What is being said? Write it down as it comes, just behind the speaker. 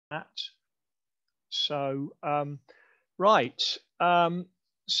that. So, right.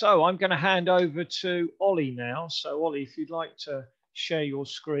 So I'm going to hand over to Ollie now. So Ollie, if you'd like to share your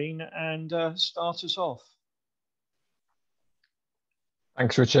screen and start us off.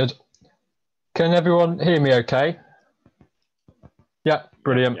 Thanks, Richard. Can everyone hear me okay? Yeah,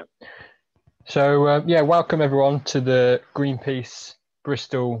 brilliant. Yep. So, yeah, welcome everyone to the Greenpeace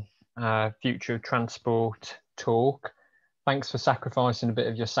Bristol Future of Transport talk. Thanks for sacrificing a bit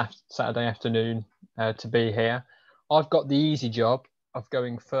of your Saturday afternoon to be here. I've got the easy job of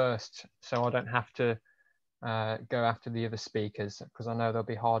going first, so I don't have to go after the other speakers, because I know there'll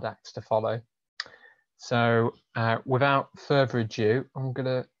be hard acts to follow. So without further ado, I'm going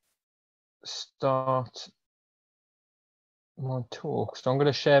to start my talk. So I'm going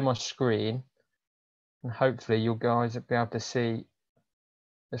to share my screen, and hopefully you guys will be able to see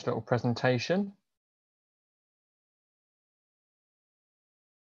this little presentation.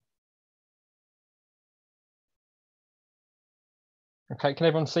 Okay, can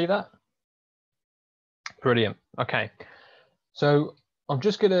everyone see that? Brilliant. Okay, so I'm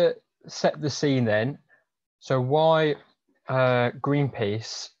just going to set the scene then. So why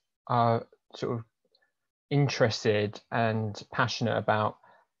Greenpeace are sort of interested and passionate about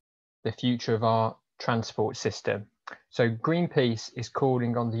the future of our transport system. So Greenpeace is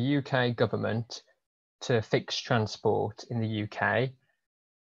calling on the UK government to fix transport in the UK,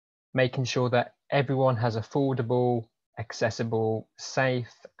 making sure that everyone has affordable, accessible,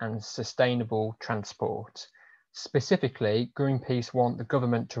 safe and sustainable transport. Specifically, Greenpeace want the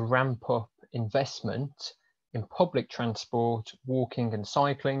government to ramp up investment in public transport, walking and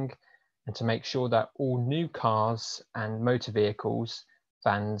cycling, and to make sure that all new cars and motor vehicles,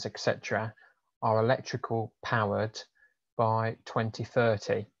 vans, etc., are electrical powered by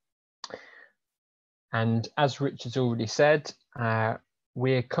 2030. And as Richard's already said,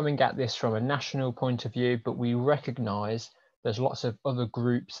 we're coming at this from a national point of view, but we recognise there's lots of other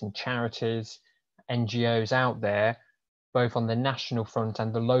groups and charities, NGOs out there, both on the national front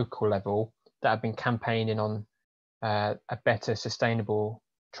and the local level, that have been campaigning on a better sustainable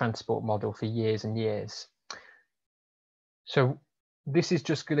transport model for years and years. So this is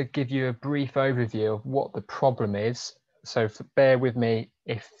just going to give you a brief overview of what the problem is. So bear with me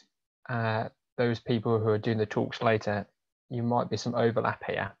if those people who are doing the talks later, you might be some overlap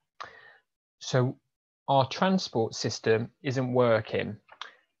here. So our transport system isn't working.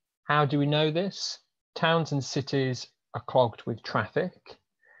 How do we know this? Towns and cities are clogged with traffic.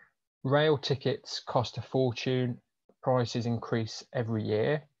 Rail tickets cost a fortune. Prices increase every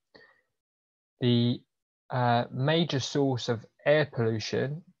year. The major source of air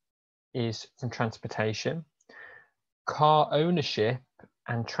pollution is from transportation. Car ownership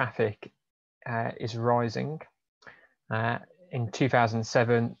and traffic is rising. In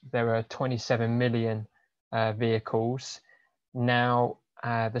 2007, there were 27 million vehicles. Now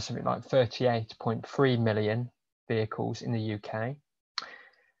there's something like 38.3 million vehicles in the UK.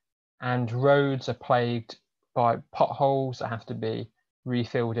 And roads are plagued by potholes that have to be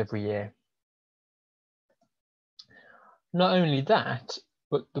refilled every year. Not only that,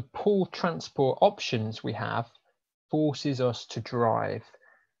 but the poor transport options we have forces us to drive.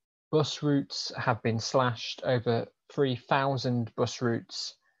 Bus routes have been slashed. Over 3,000 bus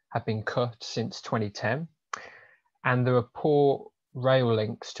routes have been cut since 2010. And there are poor rail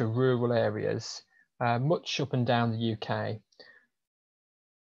links to rural areas, much up and down the UK.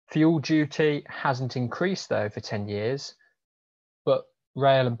 Fuel duty hasn't increased though for 10 years, but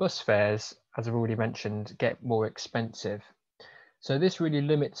rail and bus fares, as I've already mentioned, get more expensive. So this really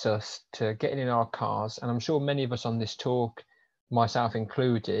limits us to getting in our cars, and I'm sure many of us on this talk, myself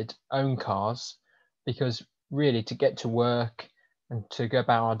included, own cars, because really to get to work and to go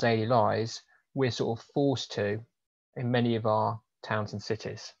about our daily lives, we're sort of forced to in many of our towns and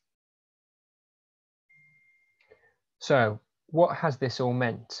cities. So what has this all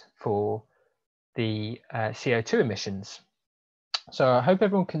meant for the CO2 emissions? So I hope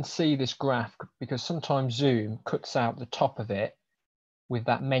everyone can see this graph, because sometimes Zoom cuts out the top of it with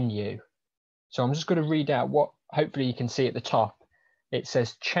that menu. So I'm just going to read out what hopefully you can see at the top. It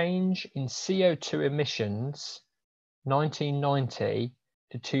says change in CO2 emissions 1990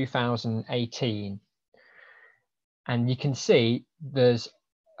 to 2018. And you can see there's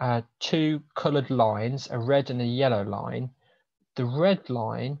two coloured lines, a red and a yellow line. The red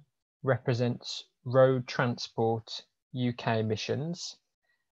line represents road transport UK emissions,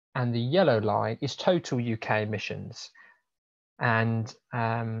 and the yellow line is total UK emissions. And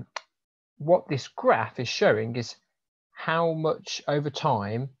what this graph is showing is how much over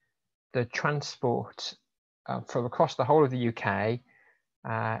time the transport from across the whole of the UK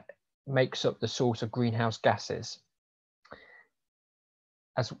makes up the source of greenhouse gases.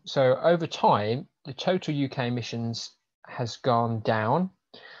 So over time, the total UK emissions has gone down,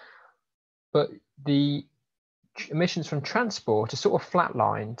 but the emissions from transport are sort of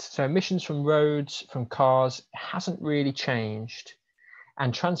flatlined. So emissions from roads, from cars, hasn't really changed.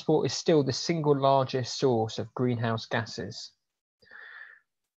 And transport is still the single largest source of greenhouse gases.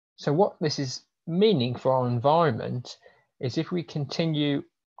 So what this is meaning for our environment is if we continue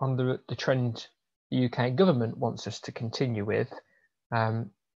on the trend the UK government wants us to continue with,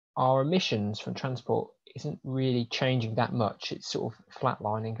 our emissions from transport isn't really changing that much. It's sort of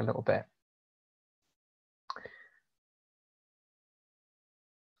flatlining a little bit.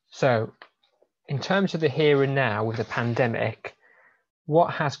 So in terms of the here and now with the pandemic,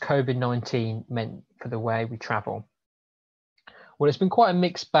 what has COVID-19 meant for the way we travel? Well, it's been quite a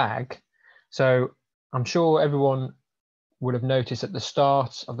mixed bag. So I'm sure everyone would have noticed at the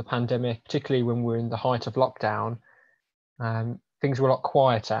start of the pandemic, particularly when we're in the height of lockdown, things were a lot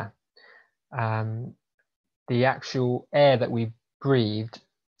quieter. The actual air that we breathed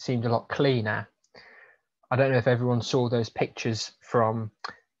seemed a lot cleaner. I don't know if everyone saw those pictures from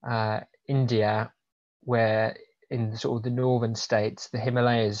India, where in sort of the northern states, the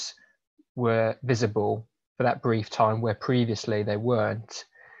Himalayas were visible for that brief time where previously they weren't.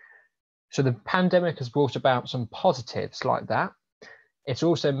 So the pandemic has brought about some positives like that. It's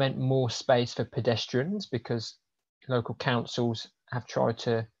also meant more space for pedestrians because local councils have tried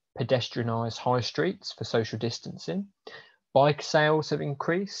to pedestrianise high streets for social distancing. Bike sales have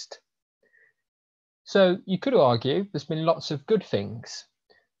increased. So you could argue there's been lots of good things,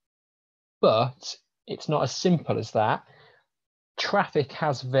 but it's not as simple as that. Traffic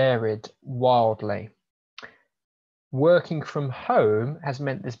has varied wildly. Working from home has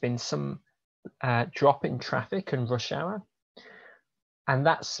meant there's been some drop in traffic and rush hour, and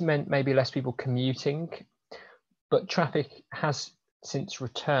that's meant maybe less people commuting, but traffic has since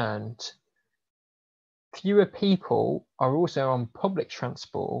returned. Fewer people are also on public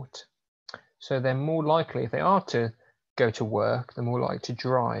transport, so they're more likely, if they are to go to work, they're more likely to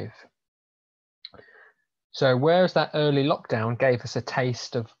drive. So whereas that early lockdown gave us a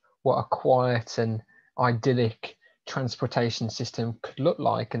taste of what a quiet and idyllic transportation system could look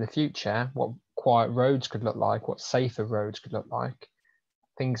like in the future, what quiet roads could look like, what safer roads could look like,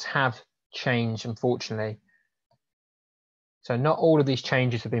 things have changed, unfortunately. So not all of these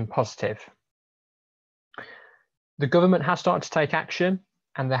changes have been positive. The government has started to take action,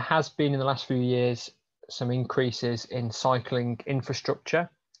 and there has been in the last few years some increases in cycling infrastructure.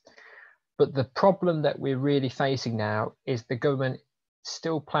 But the problem that we're really facing now is the government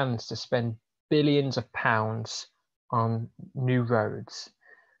still plans to spend billions of pounds on new roads.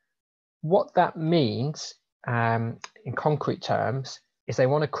 What that means in concrete terms is they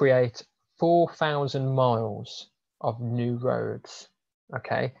want to create 4,000 miles of new roads.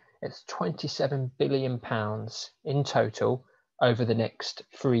 Okay, it's 27 billion pounds in total over the next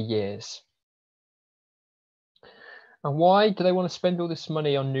 3 years. And why do they want to spend all this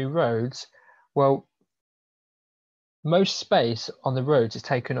money on new roads? Well, most space on the roads is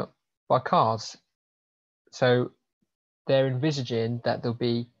taken up by cars. So they're envisaging that there'll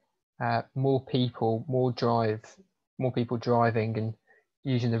be more people driving and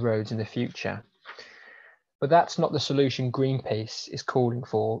using the roads in the future. But that's not the solution Greenpeace is calling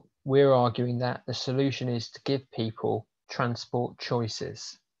for. We're arguing that the solution is to give people transport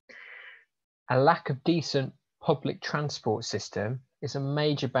choices. A lack of decent public transport system is a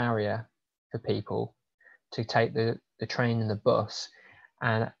major barrier for people to take the train and the bus.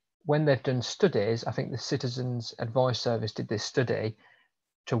 And when they've done studies, I think the Citizens Advice Service did this study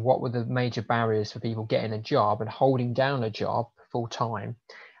to what were the major barriers for people getting a job and holding down a job full time.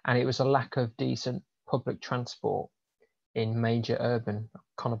 And it was a lack of decent public transport in major urban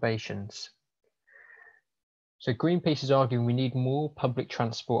conurbations. So Greenpeace is arguing we need more public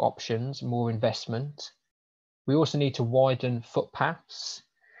transport options, more investment. We also need to widen footpaths.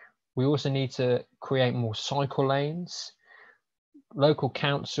 We also need to create more cycle lanes. Local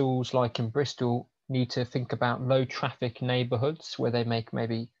councils, like in Bristol, need to think about low traffic neighbourhoods where they make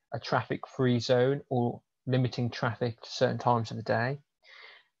maybe a traffic-free zone or limiting traffic to certain times of the day.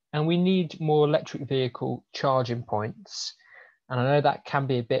 And we need more electric vehicle charging points. And I know that can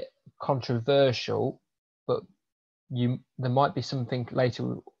be a bit controversial, but there might be something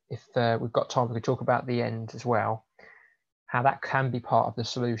later, if we've got time, we could talk about the end as well, how that can be part of the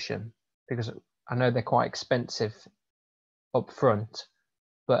solution, because I know they're quite expensive up front,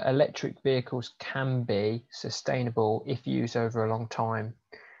 but electric vehicles can be sustainable if used over a long time,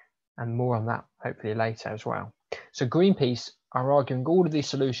 and more on that hopefully later as well. So Greenpeace are arguing all of these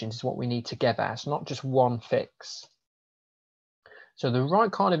solutions is what we need together. It's not just one fix. So the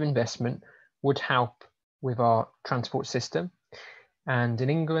right kind of investment would help with our transport system. And in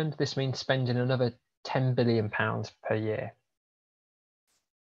England, this means spending another £10 billion per year.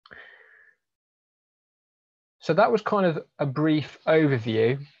 So that was kind of a brief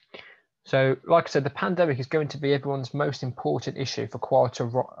overview. So like I said, the pandemic is going to be everyone's most important issue for quite a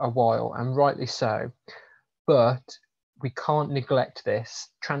while, and rightly so. But we can't neglect this.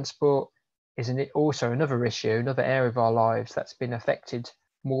 Transport is also another issue, another area of our lives that's been affected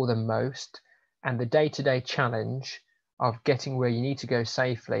more than most. And the day-to-day challenge of getting where you need to go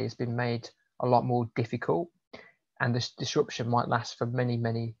safely has been made a lot more difficult. And this disruption might last for many,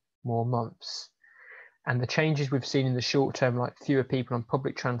 many more months. And the changes we've seen in the short term, like fewer people on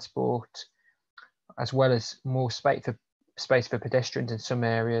public transport, as well as more space for pedestrians in some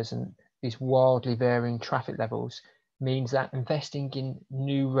areas, and these wildly varying traffic levels, means that investing in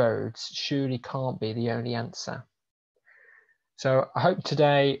new roads surely can't be the only answer. So I hope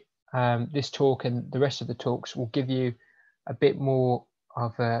today this talk and the rest of the talks will give you a bit more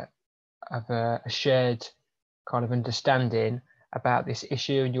of a shared kind of understanding about this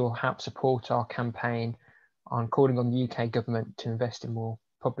issue, and you'll help support our campaign on calling on the UK government to invest in more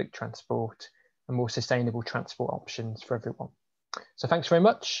public transport and more sustainable transport options for everyone. So thanks very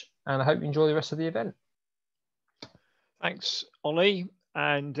much, and I hope you enjoy the rest of the event. Thanks, Ollie.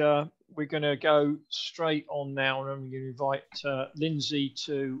 And we're going to go straight on now, and I'm going to invite Lindsay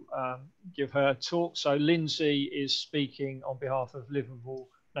to give her talk. So Lindsay is speaking on behalf of Livable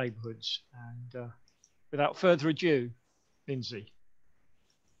Neighbourhoods. And without further ado, Lindsay.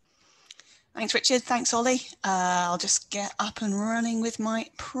 Thanks, Richard. Thanks, Ollie. I'll just get up and running with my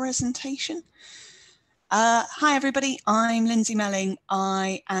presentation. Hi, everybody. I'm Lindsay Melling.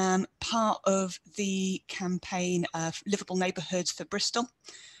 I am part of the campaign of Livable Neighbourhoods for Bristol.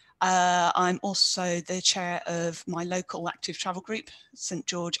 I'm also the chair of my local active travel group, St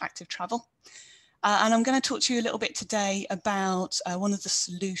George Active Travel. And I'm going to talk to you a little bit today about one of the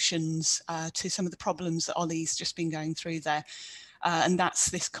solutions to some of the problems that Ollie's just been going through there. And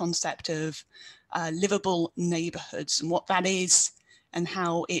that's this concept of livable neighbourhoods, and what that is, and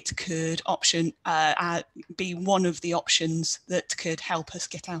how it could be one of the options that could help us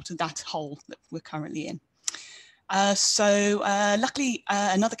get out of that hole that we're currently in. Luckily,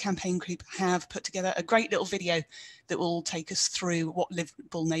 another campaign group have put together a great little video that will take us through what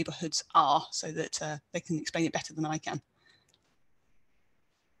livable neighbourhoods are, so that they can explain it better than I can.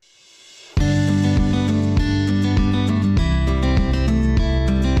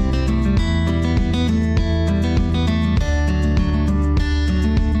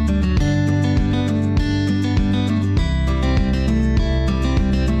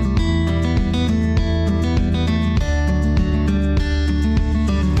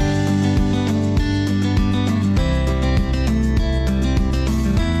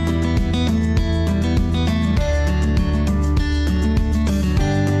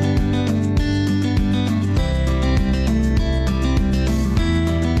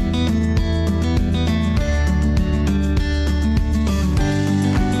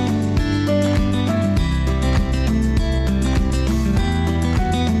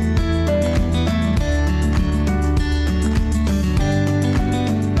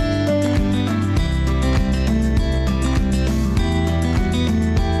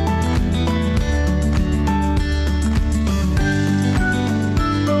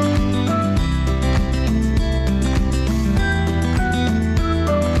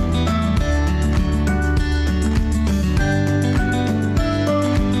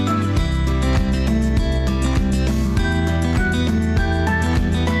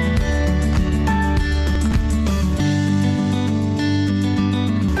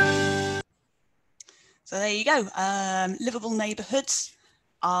 So there you go. Livable neighbourhoods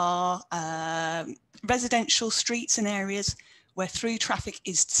are residential streets and areas where through traffic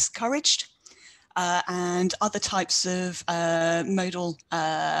is discouraged, and other types of modal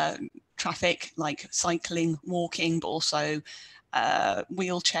traffic like cycling, walking, but also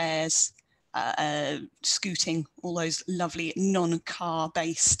wheelchairs, scooting, all those lovely non-car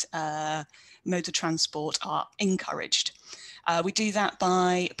based modes of transport are encouraged. We do that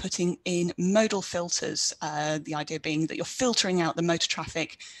by putting in modal filters, the idea being that you're filtering out the motor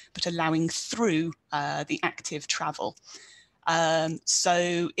traffic, but allowing through the active travel.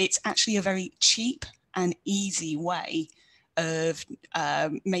 So it's actually a very cheap and easy way of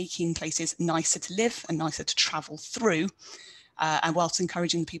making places nicer to live and nicer to travel through, and whilst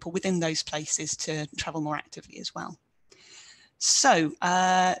encouraging people within those places to travel more actively as well. So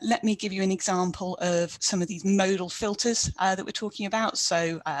let me give you an example of some of these modal filters that we're talking about.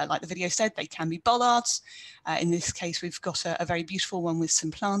 So like the video said, they can be bollards. In this case, we've got a very beautiful one with some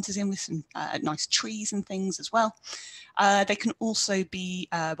planters in, with some nice trees and things as well. They can also be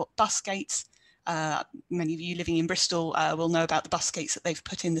bus gates. Many of you living in Bristol will know about the bus gates that they've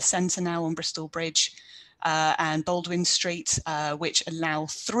put in the centre now on Bristol Bridge and Baldwin Street, which allow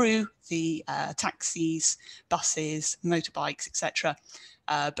through the taxis, buses, motorbikes, etc.,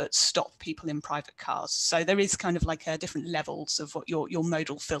 but stop people in private cars. So there is kind of like different levels of what your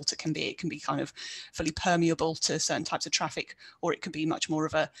modal filter can be. It can be kind of fully permeable to certain types of traffic, or it could be much more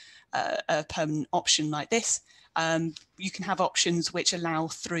of a permanent option like this. You can have options which allow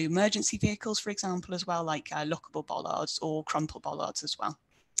through emergency vehicles, for example, as well, like lockable bollards or crumple bollards as well.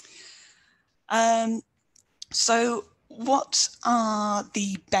 So what are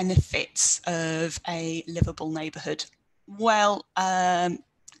the benefits of a livable neighbourhood? Well,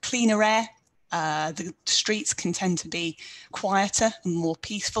 cleaner air. The streets can tend to be quieter and more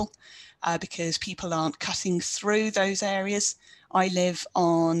peaceful because people aren't cutting through those areas. I live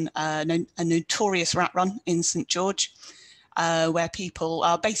on a notorious rat run in St George, where people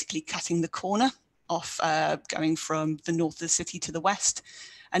are basically cutting the corner off going from the north of the city to the west.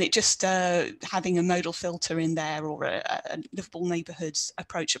 And it just having a modal filter in there or a livable neighbourhoods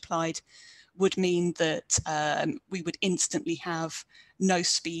approach applied would mean that we would instantly have no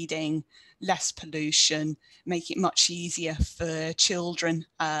speeding, less pollution, make it much easier for children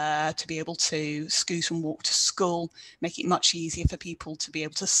to be able to scoot and walk to school, make it much easier for people to be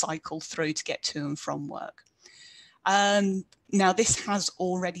able to cycle through to get to and from work. Now, this has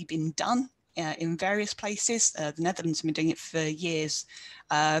already been done in various places. The Netherlands have been doing it for years.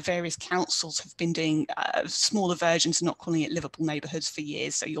 Various councils have been doing smaller versions, not calling it livable neighbourhoods for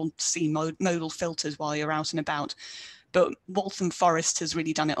years. So you'll see modal filters while you're out and about. But Waltham Forest has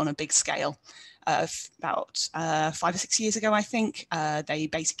really done it on a big scale. About 5 or 6 years ago, I think, they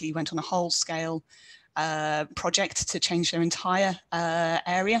basically went on a whole scale project to change their entire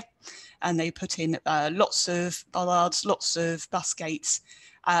area. And they put in lots of bollards, lots of bus gates.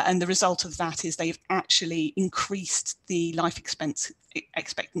 And the result of that is they've actually increased the life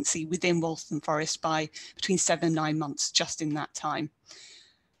expectancy within Waltham Forest by between 7 and 9 months just in that time.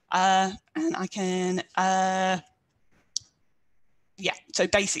 And I can, yeah, so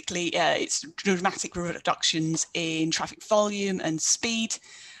basically it's dramatic reductions in traffic volume and speed.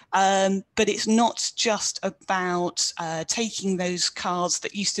 But it's not just about taking those cars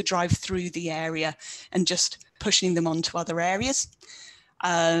that used to drive through the area and just pushing them onto other areas.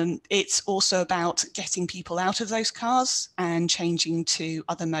 It's also about getting people out of those cars and changing to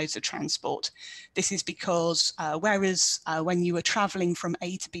other modes of transport. This is because whereas when you were traveling from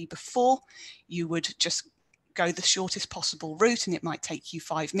A to B before, you would just go the shortest possible route and it might take you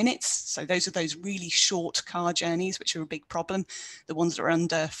 5 minutes. So those are those really short car journeys, which are a big problem, the ones that are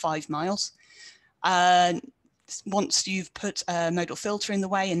under 5 miles. Once you've put a modal filter in the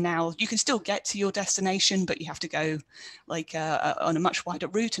way, and now you can still get to your destination, but you have to go like on a much wider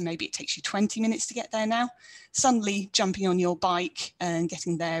route, and maybe it takes you 20 minutes to get there now. Suddenly jumping on your bike and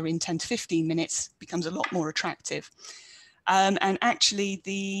getting there in 10 to 15 minutes becomes a lot more attractive. And actually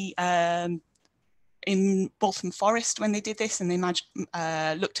in Waltham Forest, when they did this and they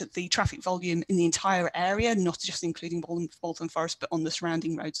looked at the traffic volume in the entire area, not just including Waltham Forest, but on the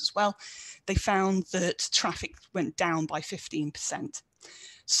surrounding roads as well, they found that traffic went down by 15%.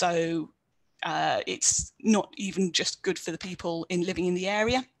 So it's not even just good for the people living in the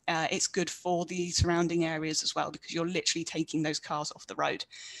area, it's good for the surrounding areas as well, because you're literally taking those cars off the road.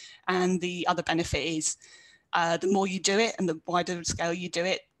 And the other benefit is the more you do it and the wider scale you do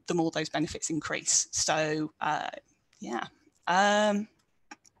it, the more those benefits increase. So yeah, I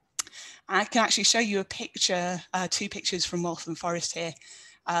can actually show you a picture, 2 pictures from Waltham Forest here.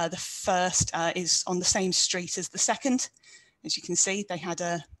 The first is on the same street as the second. As you can see, they had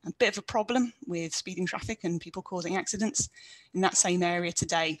a bit of a problem with speeding traffic and people causing accidents. In that same area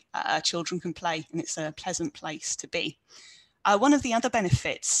today, children can play and it's a pleasant place to be. One of the other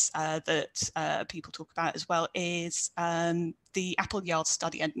benefits that people talk about as well is the Appleyard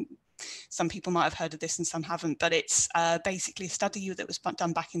study. And some people might have heard of this and some haven't, but it's basically a study that was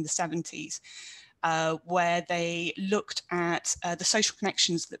done back in the 70s where they looked at the social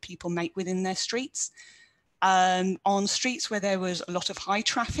connections that people make within their streets. On streets where there was a lot of high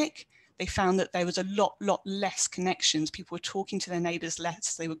traffic, they found that there was a lot less connections. People were talking to their neighbours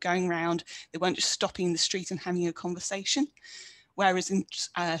less. They were going around. They weren't just stopping in the street and having a conversation. Whereas in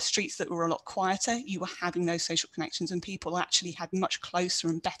streets that were a lot quieter, you were having those social connections and people actually had much closer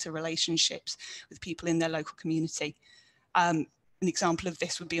and better relationships with people in their local community. An example of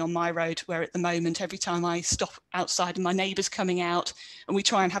this would be on my road, where at the moment, every time I stop outside and my neighbour's coming out and we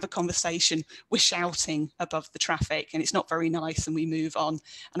try and have a conversation, we're shouting above the traffic and it's not very nice, and we move on.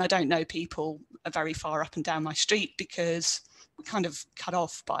 And I don't know people very far up and down my street because we're kind of cut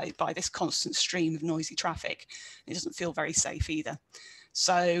off by this constant stream of noisy traffic. It doesn't feel very safe either.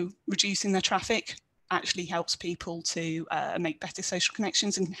 So reducing the traffic actually helps people to make better social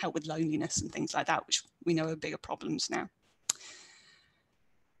connections and help with loneliness and things like that, which we know are bigger problems now.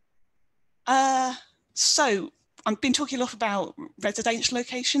 So I've been talking a lot about residential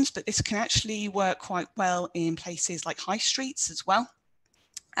locations, but this can actually work quite well in places like high streets as well.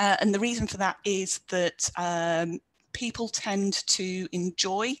 And the reason for that is that people tend to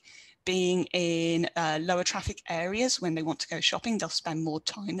enjoy being in lower traffic areas when they want to go shopping. They'll spend more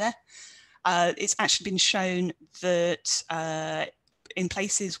time there. It's actually been shown that in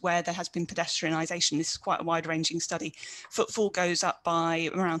places where there has been pedestrianisation, this is quite a wide-ranging study, footfall goes up by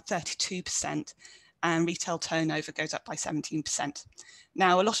around 32% and retail turnover goes up by 17%.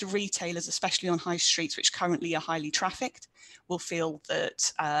 Now, a lot of retailers, especially on high streets, which currently are highly trafficked, will feel that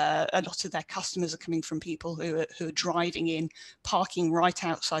a lot of their customers are coming from people who are driving in, parking right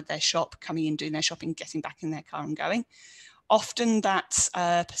outside their shop, coming in, doing their shopping, getting back in their car and going. Often that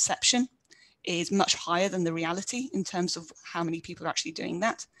perception is much higher than the reality in terms of how many people are actually doing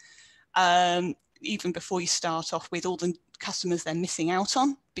that. Even before you start off with all the customers they're missing out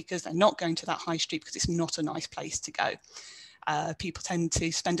on because they're not going to that high street because it's not a nice place to go. People tend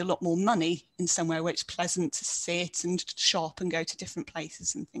to spend a lot more money in somewhere where it's pleasant to sit and shop and go to different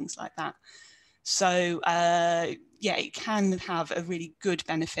places and things like that. So yeah, it can have a really good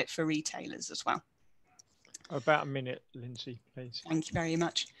benefit for retailers as well. About a minute, Lindsay, please. Thank you very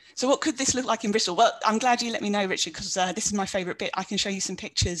much. So what could this look like in Bristol? Well, I'm glad you let me know, Richard, because this is my favourite bit. I can show you some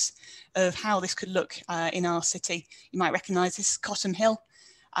pictures of how this could look in our city. You might recognise this Cotton Hill.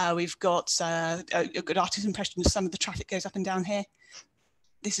 We've got a good artist's impression of some of the traffic goes up and down here.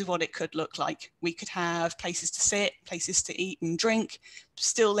 This is what it could look like. We could have places to sit, places to eat and drink,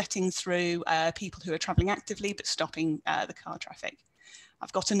 still letting through people who are travelling actively, but stopping the car traffic.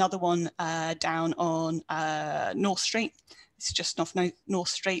 I've got another one down on North Street. This is just off North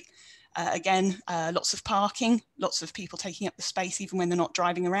Street. Again, lots of parking, lots of people taking up the space even when they're not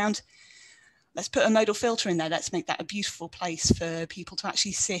driving around. Let's put a modal filter in there. Let's make that a beautiful place for people to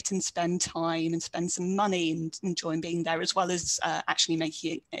actually sit and spend time and spend some money and enjoy being there, as well as actually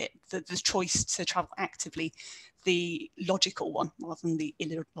making it the choice to travel actively the logical one rather than the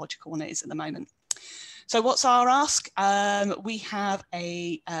illogical one it is at the moment. So what's our ask? We have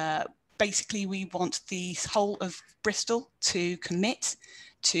basically we want the whole of Bristol to commit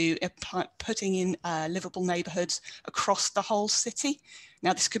to putting in livable neighbourhoods across the whole city.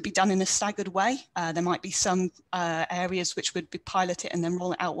 Now, this could be done in a staggered way. There might be some areas which would be pilot it and then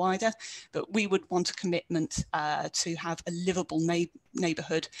roll it out wider, but we would want a commitment to have a livable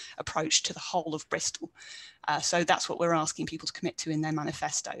neighbourhood approach to the whole of Bristol. So that's what we're asking people to commit to in their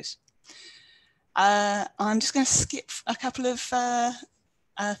manifestos. I'm just going to skip a couple of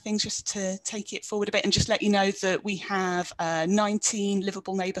things just to take it forward a bit and just let you know that we have 19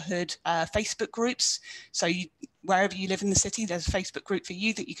 livable neighbourhood Facebook groups. So wherever you live in the city, there's a Facebook group for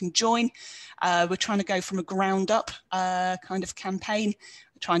you that you can join. We're trying to go from a ground up kind of campaign.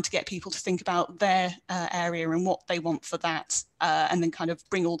 We're trying to get people to think about their area and what they want for that, and then kind of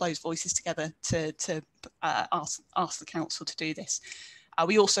bring all those voices together to ask the council to do this.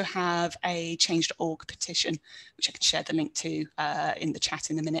 We also have a change.org petition, which I can share the link to in the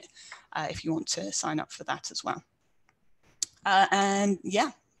chat in a minute if you want to sign up for that as well. And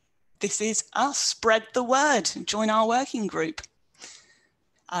yeah, this is us. Spread the word. Join our working group.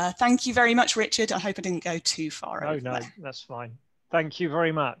 Thank you very much, Richard. I hope I didn't go too far over No, there. that's fine. Thank you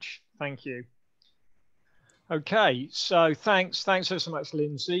very much. Thank you. Okay, so thanks ever so much,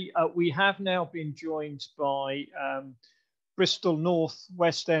 Lindsay. We have now been joined by Bristol North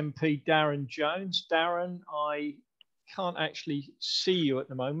West MP Darren Jones. Darren, I can't actually see you at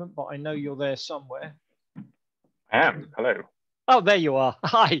the moment, but I know you're there somewhere. I am. Hello. Oh, there you are.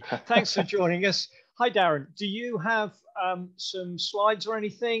 Hi. Thanks for joining us. Hi, Darren. Do you have some slides or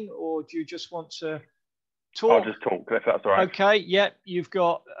anything, or do you just want to talk? I'll just talk if that's all right. Okay. Yep. You've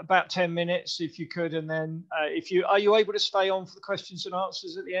got about 10 minutes if you could, and then are you able to stay on for the questions and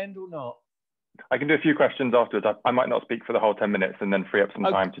answers at the end or not? I can do a few questions afterwards. I might not speak for the whole 10 minutes and then free up some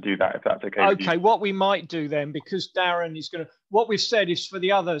time to do that if that's okay. Okay, what we might do then, because Darren is going to, what we've said is for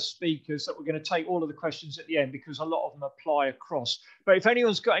the other speakers that we're going to take all of the questions at the end because a lot of them apply across. But if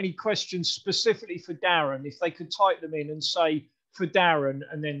anyone's got any questions specifically for Darren, if they could type them in and say for Darren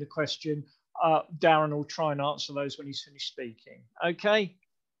and then the question, Darren will try and answer those when he's finished speaking. Okay,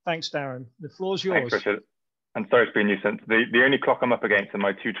 thanks, Darren. The floor's yours. Thanks, Richard. I'm sorry to be a nuisance. The only clock I'm up against are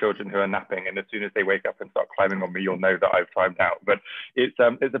my 2 children who are napping, and as soon as they wake up and start climbing on me, you'll know that I've timed out. But it's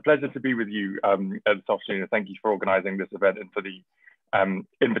a pleasure to be with you this afternoon, and thank you for organising this event and for the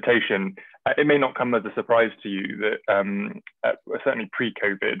invitation. It may not come as a surprise to you that certainly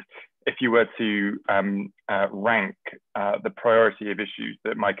pre-COVID, if you were to rank the priority of issues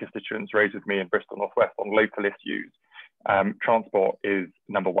that my constituents raise with me in Bristol North West on local issues, transport is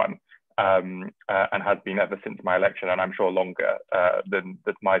 #1. And has been ever since my election, and I'm sure longer than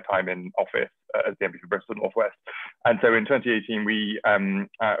my time in office as the MP for Bristol North West. And so in 2018, we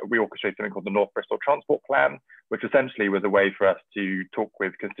orchestrated something called the North Bristol Transport Plan, which essentially was a way for us to talk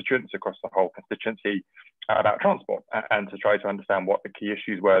with constituents across the whole constituency about transport and to try to understand what the key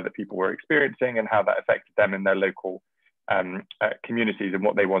issues were that people were experiencing and how that affected them in their local communities and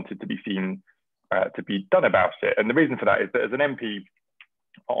what they wanted to be seen to be done about it. And the reason for that is that as an MP,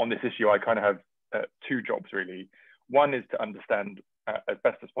 on this issue, I kind of have 2 jobs really. One is to understand as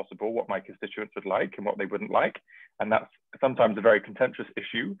best as possible what my constituents would like and what they wouldn't like. And that's sometimes a very contentious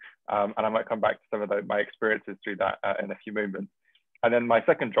issue. And I might come back to some of my experiences through that in a few moments. And then my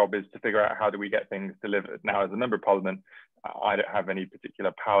second job is to figure out how do we get things delivered. Now, as a member of parliament, I don't have any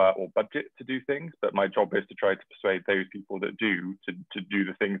particular power or budget to do things, but my job is to try to persuade those people that do to do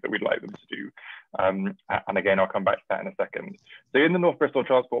the things that we'd like them to do. And again, I'll come back to that in a second. So in the North Bristol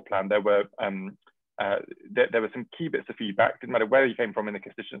Transport Plan, there were some key bits of feedback. Didn't matter where you came from in the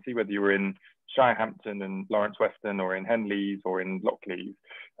constituency, whether you were in Shirehampton and Lawrence Weston or in Henleys or in Lockleys.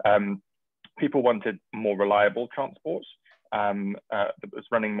 People wanted more reliable transport that was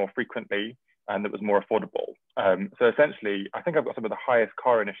running more frequently and that was more affordable. So essentially, I think I've got some of the highest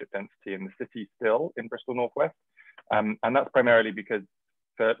car ownership density in the city still in Bristol North West. And that's primarily because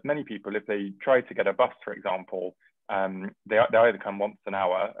for many people, if they try to get a bus, for example, they either come once an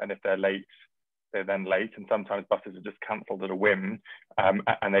hour, and if they're late, they're then late, and sometimes buses are just cancelled at a whim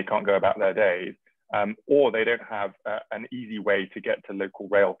and they can't go about their days, or they don't have an easy way to get to local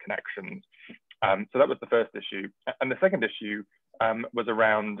rail connections. So that was the first issue. And the second issue was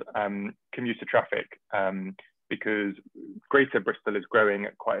around commuter traffic, because Greater Bristol is growing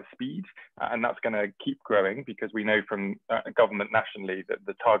at quite a speed, and that's going to keep growing because we know from government nationally that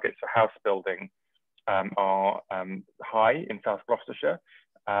the targets for house building are high in South Gloucestershire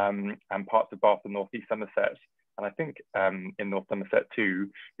and parts of Bath and North East Somerset. And I think in North Somerset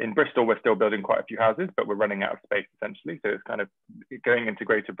too. In Bristol, we're still building quite a few houses, but we're running out of space essentially. So it's kind of going into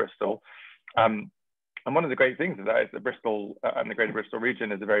Greater Bristol. And one of the great things of that is that Bristol and the Greater Bristol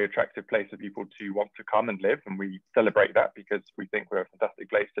region is a very attractive place for people to want to come and live. And we celebrate that because we think we're a fantastic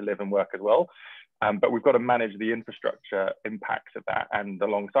place to live and work as well. But we've got to manage the infrastructure impacts of that, and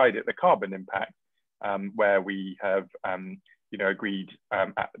alongside it, the carbon impact, where we have agreed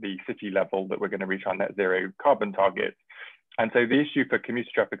at the city level that we're going to reach our net zero carbon targets. And so the issue for commuter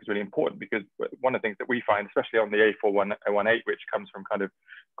traffic is really important because one of the things that we find, especially on the A418, which comes from kind of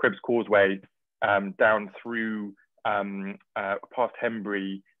Cribbs Causeway down through past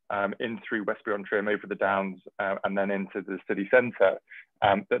Henbury, in through Westbury-on-Trim, over the Downs, and then into the city centre,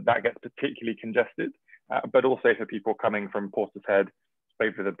 that gets particularly congested, but also for people coming from Portishead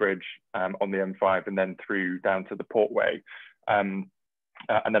over the bridge on the M5 and then through down to the Portway.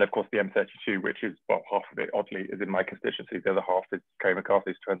 And then, of course, the M32, which is, well, half of it, oddly, is in my constituency. The other half is Kerry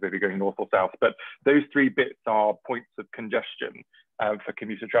McCarthy's Transbaby going north or south. But those 3 bits are points of congestion for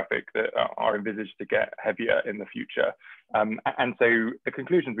commuter traffic that are envisaged to get heavier in the future. And so the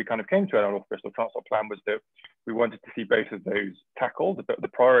conclusions we kind of came to in our North Bristol Transport Plan was that we wanted to see both of those tackled, but the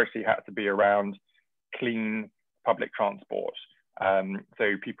priority had to be around clean public transport.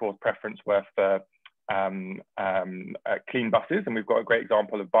 So people's preference were for clean buses, and we've got a great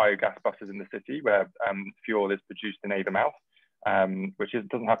example of biogas buses in the city where fuel is produced in Avonmouth, which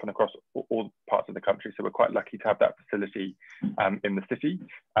doesn't happen across all parts of the country, so we're quite lucky to have that facility in the city.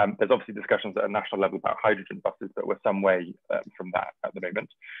 There's obviously discussions at a national level about hydrogen buses, but we're some way from that at the moment.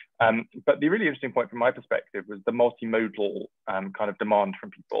 But the really interesting point from my perspective was the multimodal kind of demand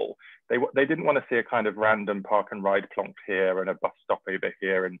from people. They didn't want to see a kind of random park and ride plonked here and a bus stop over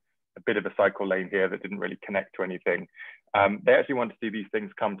here and a bit of a cycle lane here that didn't really connect to anything. They actually want to see these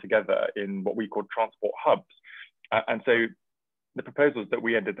things come together in what we call transport hubs. And so the proposals that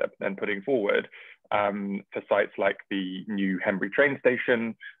we ended up then putting forward for sites like the new Henbury train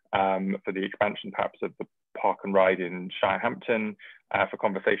station, for the expansion perhaps of the park and ride in Shirehampton, for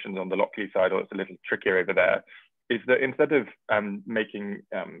conversations on the Lockley side, or it's a little trickier over there, is that instead of making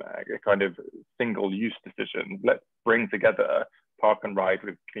a kind of single use decision, let's bring together park and ride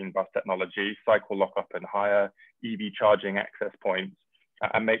with clean bus technology, cycle lock up and hire, EV charging access points,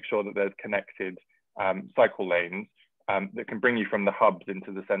 and make sure that there's connected cycle lanes that can bring you from the hubs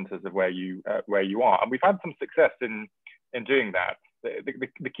into the centres of where you are. And we've had some success in doing that.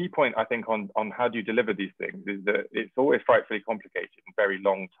 The key point, I think, on how do you deliver these things is that it's always frightfully complicated and very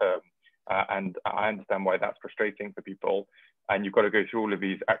long term. And I understand why that's frustrating for people. And you've got to go through all of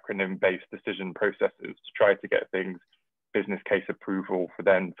these acronym-based decision processes to try to get things, business case approval, for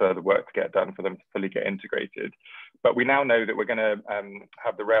then further work to get done for them to fully get integrated. But we now know that we're going to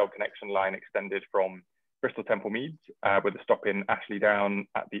have the rail connection line extended from Bristol Temple Meads with a stop in Ashley Down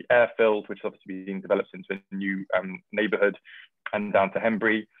at the airfield, which is obviously being developed into a new neighbourhood, and down to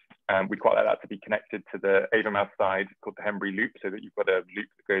Hembury. We'd quite like that to be connected to the Avonmouth side called the Hembury Loop, so that you've got a loop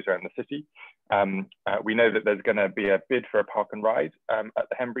that goes around the city. We know that there's going to be a bid for a park and ride at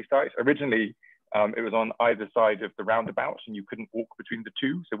the Hembury site. Originally, it was on either side of the roundabout and you couldn't walk between the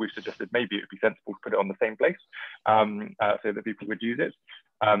two. So we suggested maybe it would be sensible to put it on the same place so that people would use it.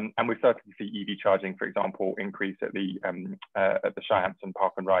 And we've started to see EV charging, for example, increase at the Shirehampton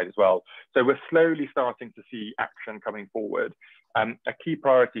Park and Ride as well. So we're slowly starting to see action coming forward. A key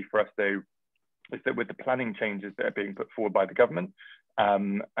priority for us, though, is that with the planning changes that are being put forward by the government,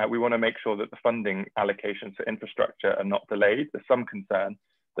 we want to make sure that the funding allocations for infrastructure are not delayed. There's some concern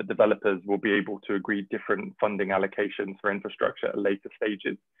that developers will be able to agree different funding allocations for infrastructure at later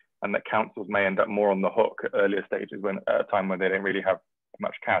stages, and that councils may end up more on the hook at earlier stages when at a time when they don't really have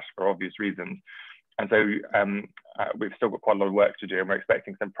much cash for obvious reasons. And so we've still got quite a lot of work to do, and we're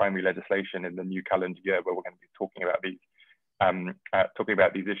expecting some primary legislation in the new calendar year where we're going to be talking about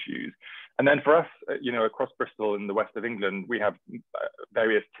these issues. And then for us, across Bristol in the west of England, we have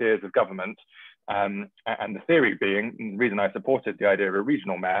various tiers of government. And the theory being, and the reason I supported the idea of a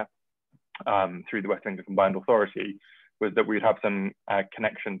regional mayor through the West England Combined Authority, was that we'd have some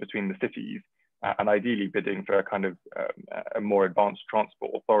connection between the cities, and ideally bidding for a kind of a more advanced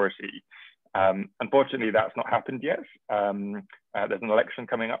transport authority. Unfortunately, that's not happened yet. There's an election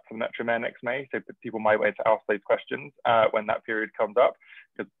coming up for the Metro Mayor next May, so people might wait to ask those questions when that period comes up,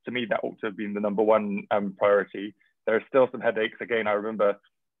 because to me, that ought to have been the #1 priority. There are still some headaches. Again, I remember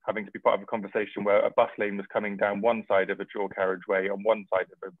having to be part of a conversation where a bus lane was coming down one side of a dual carriageway on one side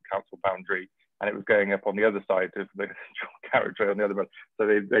of a council boundary, and it was going up on the other side of the dual carriageway on the other one, so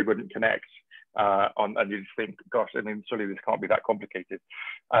they wouldn't connect. And you just think, gosh, I mean, surely this can't be that complicated.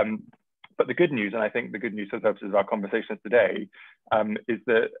 But the good news, and I think the good news for the purposes of our conversations today, is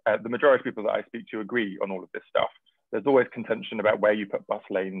that the majority of people that I speak to agree on all of this stuff. There's always contention about where you put bus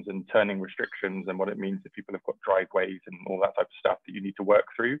lanes and turning restrictions and what it means if people have got driveways and all that type of stuff that you need to work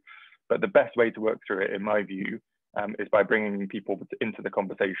through. But the best way to work through it, in my view, is by bringing people into the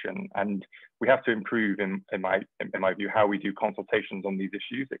conversation. And we have to improve, in my view, how we do consultations on these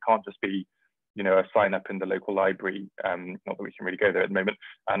issues. It can't just be, a sign up in the local library, not that we can really go there at the moment,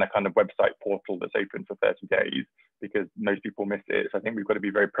 and a kind of website portal that's open for 30 days, because most people miss it. So I think we've got to be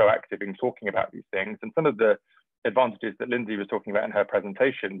very proactive in talking about these things. And some of the advantages that Lindsay was talking about in her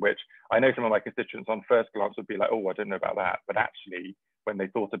presentation, which I know some of my constituents on first glance would be like, oh, I don't know about that. But actually, when they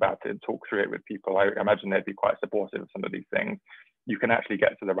thought about it and talked through it with people, I imagine they'd be quite supportive of some of these things. You can actually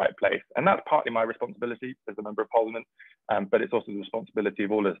get to the right place. And that's partly my responsibility as a member of Parliament, but it's also the responsibility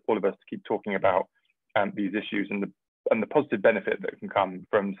of all of us to keep talking about these issues and the positive benefit that can come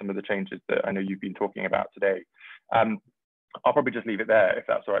from some of the changes that I know you've been talking about today. I'll probably just leave it there if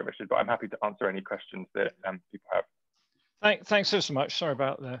that's all right, Richard, but I'm happy to answer any questions that people have. Thanks so much. Sorry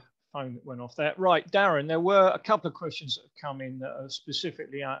about the phone that went off there. Right, Darren, there were a couple of questions that have come in that are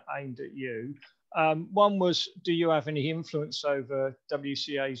specifically aimed at you. One was, do you have any influence over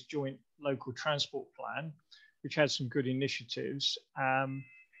WCA's joint local transport plan, which had some good initiatives?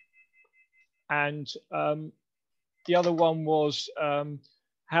 And the other one was,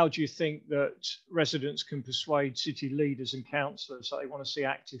 how do you think that residents can persuade city leaders and councillors that they want to see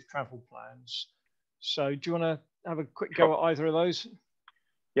active travel plans? So do you want to have a quick go at either of those?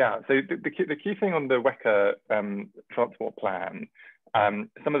 Yeah, so the key thing on the WECA transport plan,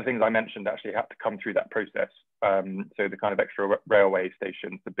 some of the things I mentioned actually had to come through that process. So the kind of extra railway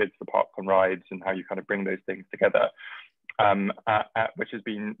stations, the bids for park and rides, and how you kind of bring those things together, which has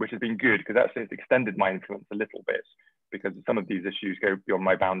been good, because actually it's extended my influence a little bit, because some of these issues go beyond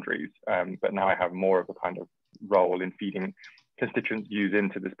my boundaries. But now I have more of a kind of role in feeding constituents' views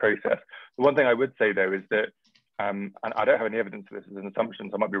into this process. The one thing I would say, though, is that, and I don't have any evidence of this as an assumption,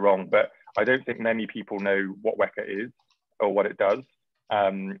 so I might be wrong, but I don't think many people know what WECA is, or what it does,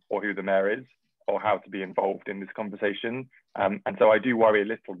 or who the mayor is, or how to be involved in this conversation. And so I do worry a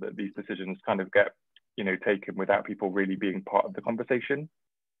little that these decisions kind of get, taken without people really being part of the conversation.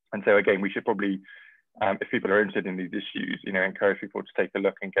 And so again, we should probably, if people are interested in these issues, encourage people to take a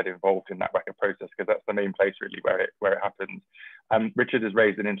look and get involved in that WECA process, because that's the main place really where it happens. Richard has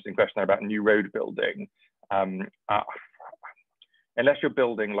raised an interesting question about new road building. Unless you're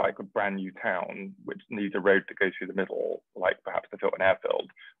building like a brand new town, which needs a road that goes through the middle, like perhaps the Filton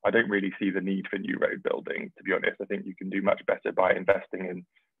Airfield, I don't really see the need for new road building, to be honest. I think you can do much better by investing in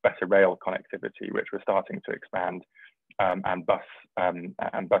better rail connectivity, which we're starting to expand, and bus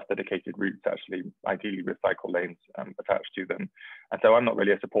dedicated routes, actually, ideally with cycle lanes attached to them. And so I'm not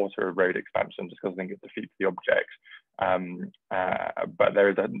really a supporter of road expansion just because I think it defeats the object. But there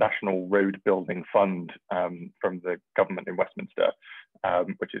is a national road building fund from the government in Westminster,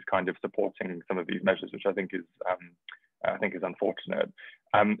 which is kind of supporting some of these measures, which I think is unfortunate.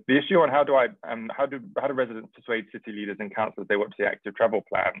 The issue on how do residents persuade city leaders and councillors they want to see active travel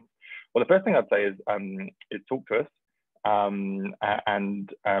plans? Well, the first thing I'd say is talk to us.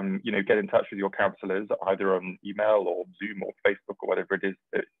 Get in touch with your councillors either on email or Zoom or Facebook or whatever it is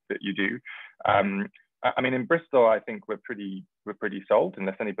that you do. I mean, in Bristol, I think we're pretty sold,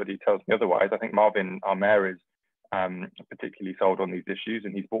 unless anybody tells me otherwise. I think Marvin, our mayor, is particularly sold on these issues,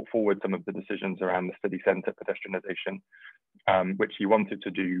 and he's brought forward some of the decisions around the city centre pedestrianisation, which he wanted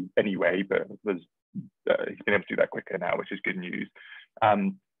to do anyway, but he's been able to do that quicker now, which is good news.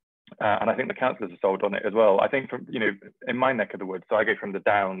 And I think the councillors are sold on it as well. I think from, in my neck of the woods, so I go from the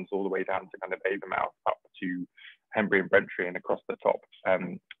Downs all the way down to kind of Avonmouth up to Henbury and Brentford and across the top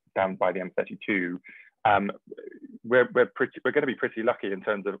down by the M32. We're going to be pretty lucky in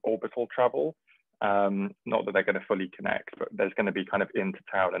terms of orbital travel. Not that they're going to fully connect, but there's going to be kind of into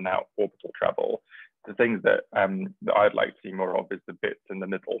town and out orbital travel. The things that I'd like to see more of is the bits in the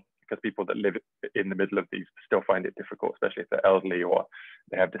middle, because people that live in the middle of these still find it difficult, especially if they're elderly or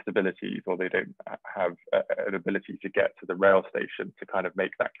they have disabilities or they don't have an ability to get to the rail station to kind of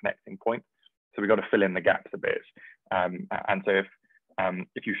make that connecting point. So we've got to fill in the gaps a bit. And so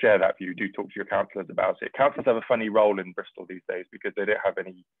if you share that view, do talk to your councillors about it. Councillors have a funny role in Bristol these days because they don't have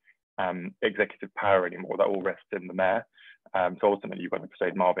any executive power anymore. That all rests in the mayor. So ultimately, you've got to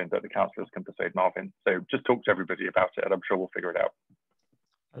persuade Marvin, but the councillors can persuade Marvin. So just talk to everybody about it, and I'm sure we'll figure it out.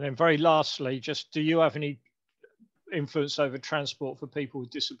 And then very lastly, just do you have any influence over transport for people with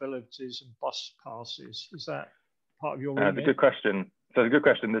disabilities and bus passes? Is that part of your remit? That's a good question. So it's a good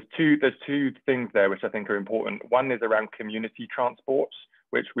question. There's two things there which I think are important. One is around community transport,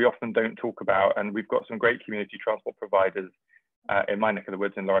 which we often don't talk about, and we've got some great community transport providers in my neck of the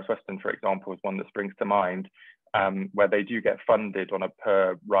woods. In Lawrence Weston, for example, is one that springs to mind, where they do get funded on a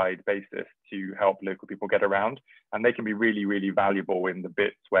per ride basis to help local people get around, and they can be really, really valuable in the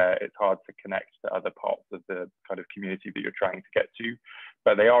bits where it's hard to connect to other parts of the kind of community that you're trying to get to.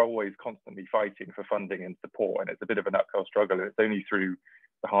 But they are always constantly fighting for funding and support, and it's a bit of an uphill struggle, and it's only through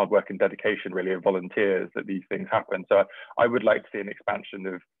the hard work and dedication really of volunteers that these things happen. So I would like to see an expansion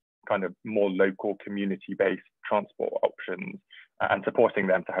of kind of more local community-based transport options and supporting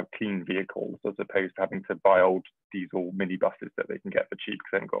them to have clean vehicles as opposed to having to buy old diesel minibuses that they can get for cheap because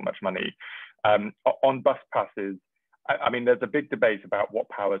they haven't got much money. On bus passes, I mean, there's a big debate about what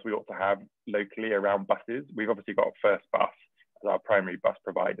powers we ought to have locally around buses. We've obviously got First Bus as our primary bus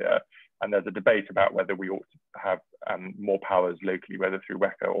provider, and there's a debate about whether we ought to have more powers locally, whether through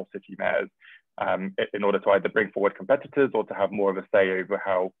WECA or city mayors, in order to either bring forward competitors or to have more of a say over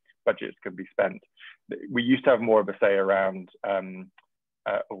how budgets can be spent. We used to have more of a say around,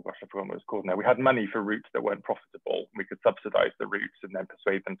 oh gosh, I forgot what it's called now. We had money for routes that weren't profitable. We could subsidize the routes and then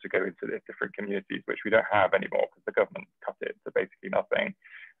persuade them to go into the different communities, which we don't have anymore because the government cut it to basically nothing.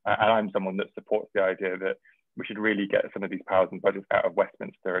 And I'm someone that supports the idea that we should really get some of these powers and budgets out of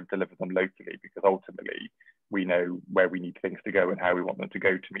Westminster and deliver them locally, because ultimately we know where we need things to go and how we want them to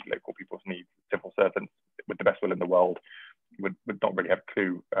go to meet local people's needs. Civil servants with the best will in the world would not really have a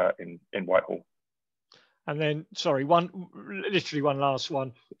clue in Whitehall. And then, sorry, literally one last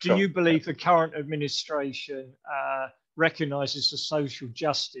one. Do you believe the current administration recognises the social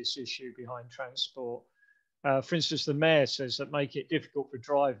justice issue behind transport? For instance, the mayor says that making it difficult for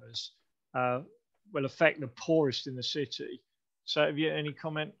drivers will affect the poorest in the city. So have you any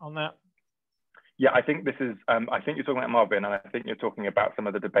comment on that? Yeah, I think this is, I think you're talking about Marvin, and I think you're talking about some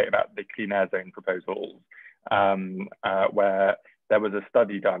of the debate about the clean air zone proposals, where there was a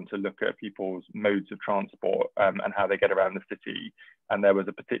study done to look at people's modes of transport and how they get around the city. And there was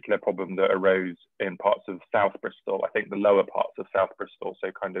a particular problem that arose in parts of South Bristol, I think the lower parts of South Bristol,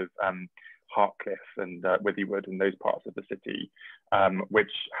 so kind of Hartcliffe and Withywood and those parts of the city,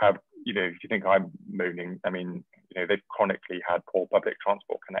 which have, if you think I'm moaning, I mean, they've chronically had poor public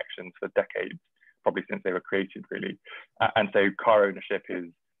transport connections for decades probably since they were created, really. And so car ownership is,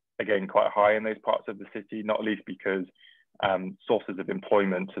 again, quite high in those parts of the city, not least because sources of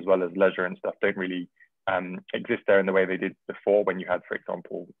employment as well as leisure and stuff don't really exist there in the way they did before, when you had, for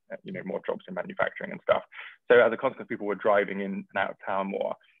example, more jobs in manufacturing and stuff. So as a consequence, people were driving in and out of town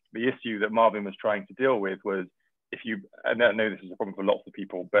more. The issue that Marvin was trying to deal with was, and I know this is a problem for lots of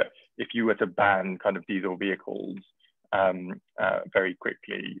people, but if you were to ban kind of diesel vehicles very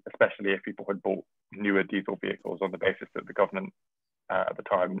quickly, especially if people had bought newer diesel vehicles on the basis that the government at the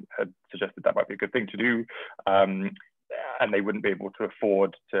time had suggested that might be a good thing to do, and they wouldn't be able to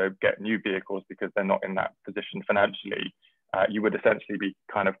afford to get new vehicles because they're not in that position financially, you would essentially be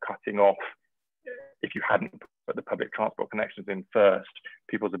kind of cutting off, if you hadn't put the public transport connections in first,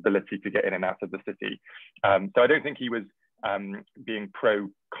 people's ability to get in and out of the city. So I don't think he was being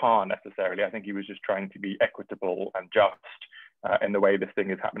pro-car necessarily. I think he was just trying to be equitable and just in the way this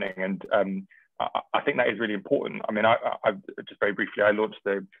thing is happening. And I think that is really important. I mean, I just very briefly, I launched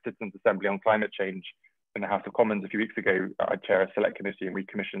the Citizens Assembly on Climate Change in the House of Commons a few weeks ago. I chair a select committee and we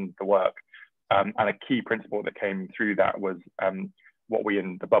commissioned the work. And a key principle that came through that was what we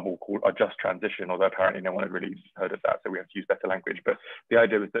in the bubble call a just transition, although apparently no one had really heard of that, so we have to use better language. But the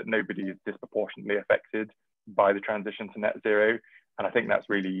idea was that nobody is disproportionately affected by the transition to net zero. And I think that's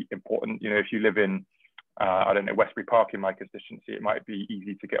really important. If you live in, I don't know, Westbury Park in my constituency, it might be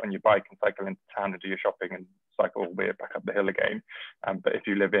easy to get on your bike and cycle into town and do your shopping and cycle all the way back up the hill again. But if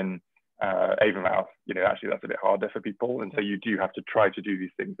you live in Avonmouth, actually that's a bit harder for people. And so you do have to try to do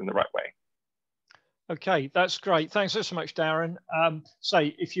these things in the right way. Okay, that's great. Thanks so much, Darren.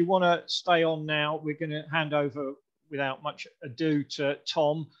 If you want to stay on now, we're going to hand over without much ado to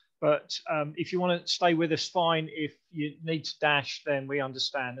Tom. But if you want to stay with us, fine. If you need to dash, then we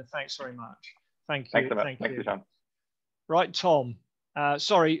understand. And thanks very much. Thank you. Thanks so much. Thanks for your time. Right, Tom.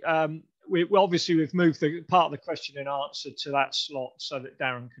 We've moved the part of the question and answer to that slot so that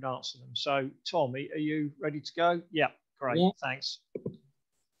Darren can answer them. So, Tom, are you ready to go? Yeah, great. Yeah. Thanks.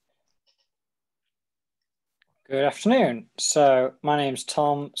 Good afternoon. So my name's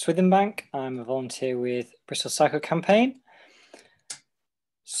Tom Swithenbank. I'm a volunteer with Bristol Cycle Campaign.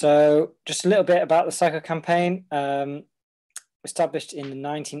 So just a little bit about the Cycle Campaign. Established in the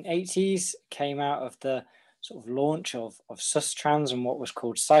 1980s, came out of the sort of launch of Sustrans and what was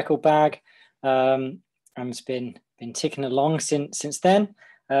called Cycle Bag, and it's been ticking along since then.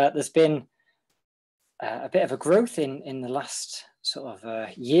 There's been a bit of a growth in the last sort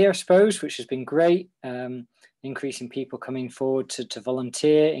of year, I suppose, which has been great. Increasing people coming forward to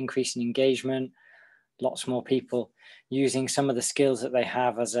volunteer, increasing engagement, lots more people using some of the skills that they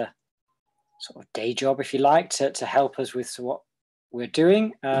have as a sort of day job, if you like, to help us with what we're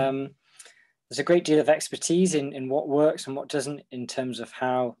doing. There's a great deal of expertise in what works and what doesn't in terms of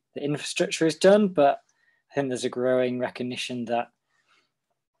how the infrastructure is done, but I think there's a growing recognition that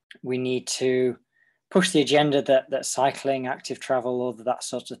we need to push the agenda that cycling, active travel, all that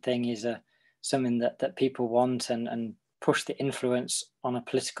sort of thing is something that people want and push the influence on a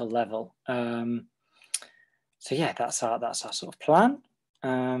political level. So yeah, that's our sort of plan.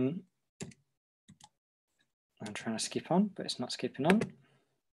 I'm trying to skip on, but it's not skipping on.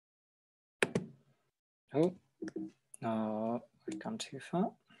 Oh, no, I've gone too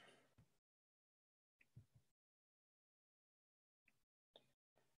far.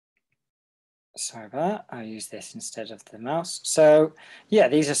 Sorry about that. I'll use this instead of the mouse. So yeah,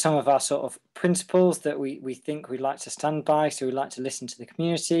 these are some of our sort of principles that we think we'd like to stand by. So we like to listen to the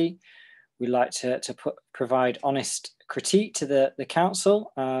community. We like to provide honest critique to the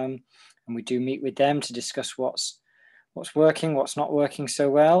council. And we do meet with them to discuss what's working, what's not working so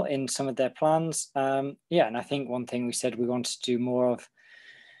well in some of their plans. Yeah, and I think one thing we said we wanted to do more of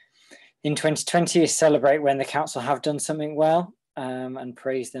in 2020 is celebrate when the council have done something well. And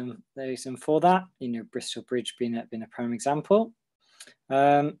praise them for that. Bristol Bridge being a prime example.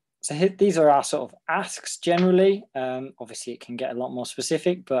 So these are our sort of asks generally. Obviously, it can get a lot more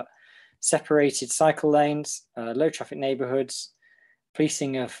specific, but separated cycle lanes, low traffic neighbourhoods,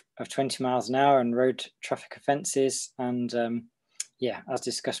 policing of 20 miles an hour and road traffic offences, and yeah, as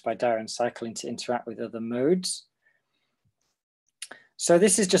discussed by Darren, cycling to interact with other modes. So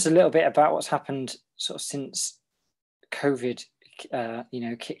this is just a little bit about what's happened sort of since COVID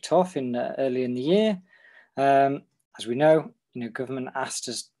kicked off early in the year. As we know, government asked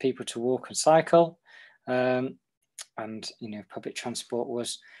us people to walk and cycle, and public transport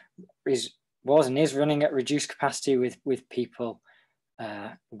was and is running at reduced capacity with people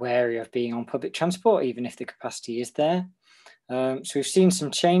wary of being on public transport, even if the capacity is there. So we've seen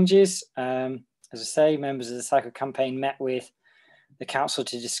some changes. As I say, members of the Cycle Campaign met with the council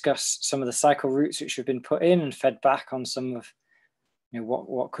to discuss some of the cycle routes which have been put in and fed back on some of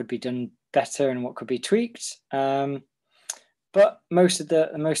what could be done better and what could be tweaked. But most of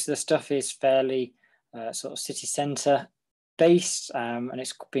the stuff is fairly sort of city centre based, and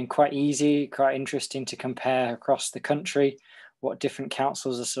it's been quite easy, quite interesting to compare across the country what different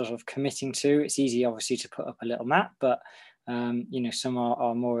councils are sort of committing to. It's easy, obviously, to put up a little map, but some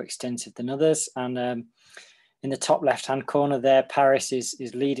are more extensive than others. And in the top left-hand corner there, Paris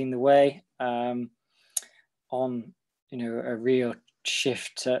is leading the way on a real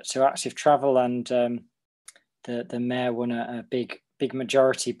shift to active travel, and the mayor won a big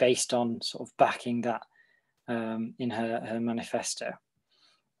majority based on sort of backing that in her manifesto.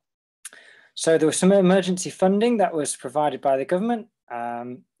 So there was some emergency funding that was provided by the government,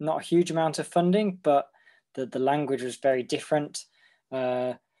 not a huge amount of funding, but the language was very different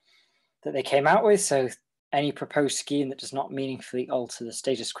that they came out with. So any proposed scheme that does not meaningfully alter the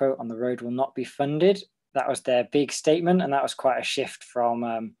status quo on the road will not be funded. That was their big statement, and that was quite a shift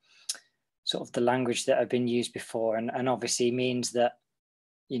from sort of the language that had been used before, and obviously means that,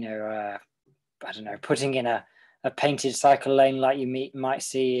 I don't know, putting in a painted cycle lane like you might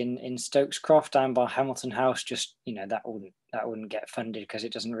see in Stokes Croft down by Hamilton House, just that wouldn't get funded because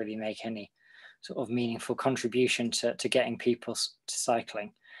it doesn't really make any sort of meaningful contribution to getting people to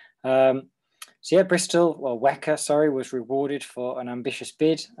cycling. So yeah, WECA, was rewarded for an ambitious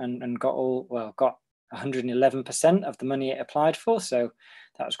bid and got 111% of the money it applied for. So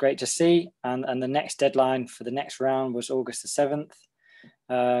that was great to see. And the next deadline for the next round was August the 7th.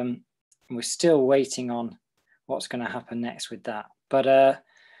 And we're still waiting on what's going to happen next with that. But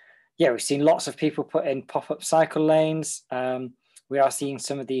we've seen lots of people put in pop-up cycle lanes. We are seeing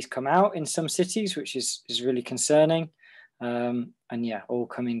some of these come out in some cities, which is really concerning. All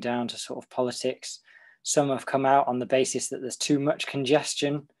coming down to sort of politics. Some have come out on the basis that there's too much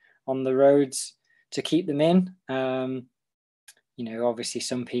congestion on the roads to keep them in. Obviously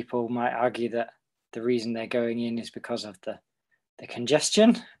some people might argue that the reason they're going in is because of the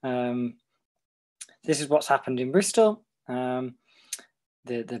congestion. This is what's happened in Bristol. The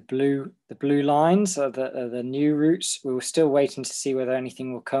blue lines are the new routes. We were still waiting to see whether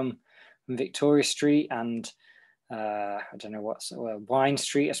anything will come from Victoria Street and I don't know Wine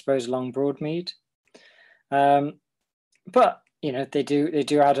Street, I suppose, along Broadmead. But they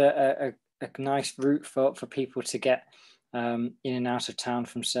do add a nice route for people to get in and out of town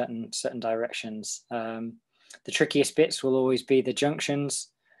from certain directions. The trickiest bits will always be the junctions.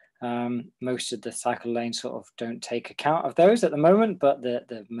 Most of the cycle lanes sort of don't take account of those at the moment, but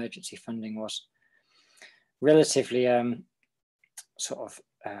the emergency funding was relatively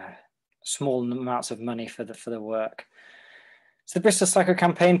small amounts of money for the work. So the Bristol Cycle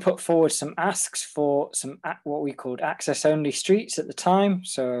Campaign put forward some asks for some what we called access-only streets at the time,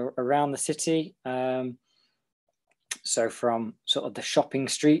 so around the city. So from sort of the shopping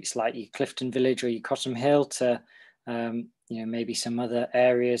streets like your Clifton Village or your Cottam Hill to maybe some other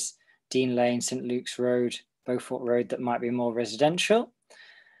areas, Dean Lane, St Luke's Road, Beaufort Road, that might be more residential.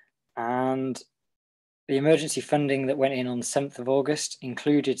 And the emergency funding that went in on the 7th of August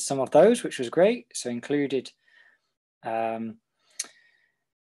included some of those, which was great. So included Cottam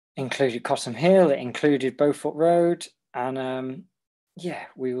Hill, it included Beaufort Road, and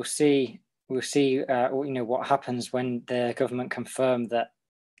we will see. We'll see what happens when the government confirm that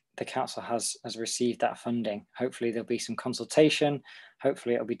the council has received that funding. Hopefully there'll be some consultation.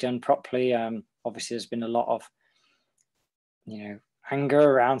 Hopefully it'll be done properly. Obviously there's been a lot of anger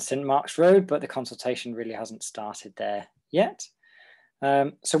around St Mark's Road, but the consultation really hasn't started there yet.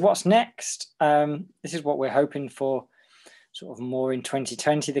 So what's next? This is what we're hoping for, sort of more in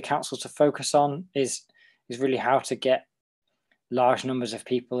 2020. The council to focus on is really how to get large numbers of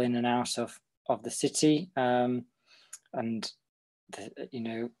people in and out of the city, and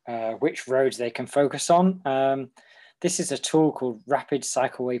which roads they can focus on. This is a tool called Rapid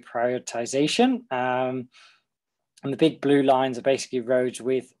Cycleway Prioritization, and the big blue lines are basically roads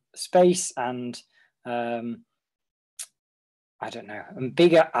with space and a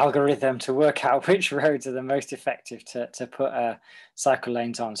bigger algorithm to work out which roads are the most effective to put cycle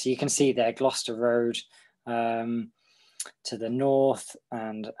lanes on. So you can see there Gloucester Road to the north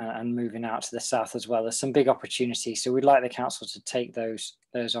and moving out to the south as well. There's some big opportunities. So we'd like the council to take those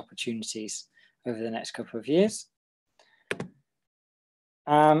opportunities over the next couple of years.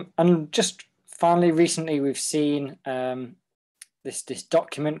 And just finally, recently we've seen this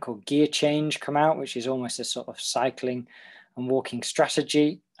document called Gear Change come out, which is almost a sort of cycling and walking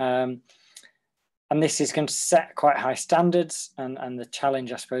strategy. And this is going to set quite high standards, and the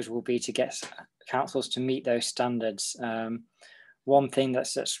challenge, I suppose, will be to get councils to meet those standards. one thing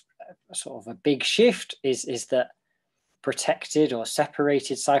that's sort of a big shift is that protected or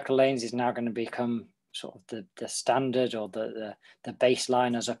separated cycle lanes is now going to become sort of the standard or the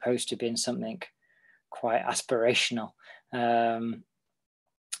baseline, as opposed to being something quite aspirational.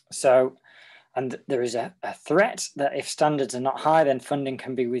 And there is a threat that if standards are not high, then funding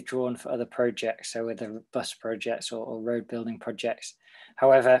can be withdrawn for other projects, so whether bus projects or road building projects.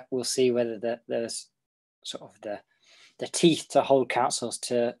 However, we'll see whether there's sort of the teeth to hold councils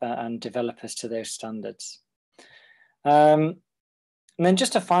to and developers to those standards. And then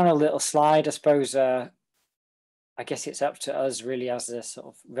just a final little slide, I suppose. I guess it's up to us really as the sort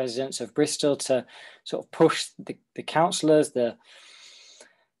of residents of Bristol to sort of push the councillors, the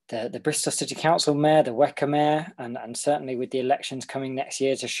Bristol City Council Mayor, the WECA Mayor, and certainly with the elections coming next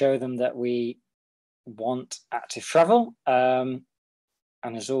year, to show them that we want active travel.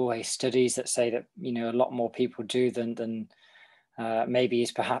 And there's always studies that say that, you know, a lot more people do than maybe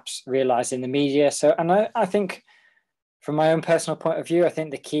is perhaps realised in the media. So, and I think, from my own personal point of view, I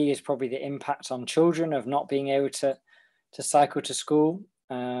think the key is probably the impact on children of not being able to cycle to school.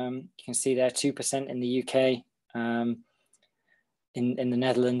 You can see there 2% in the UK, in the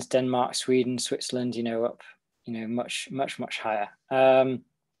Netherlands, Denmark, Sweden, Switzerland, you know, up, you know, much higher.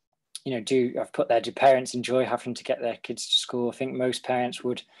 You know, I've put there, do parents enjoy having to get their kids to school? I think most parents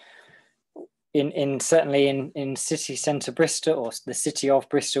would, certainly in city centre Bristol, or the city of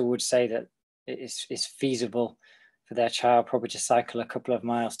Bristol, would say that it is feasible for their child probably to cycle a couple of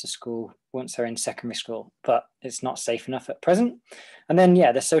miles to school once they're in secondary school, but it's not safe enough at present. And then,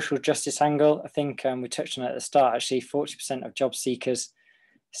 yeah, the social justice angle, I think we touched on it at the start. Actually, 40% of job seekers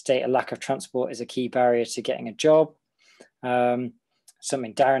state a lack of transport is a key barrier to getting a job.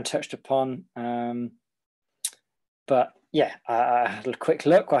 Something Darren touched upon. But yeah, I had a quick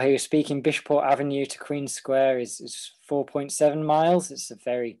look while he was speaking. Bishoport Avenue to Queen Square is 4.7 miles. It's a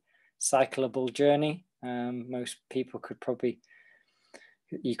very cyclable journey. Most people could probably,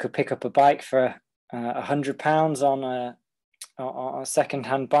 you could pick up a bike for £100 on a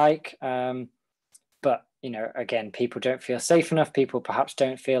second-hand bike. But, you know, again, people don't feel safe enough. People perhaps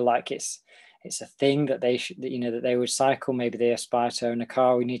don't feel like it's a thing that they should, you know, that they would cycle. Maybe they aspire to own a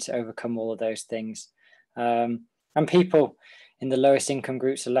car. We need to overcome all of those things. And people in the lowest income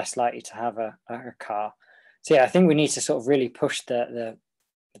groups are less likely to have a car. So yeah, I think we need to sort of really push the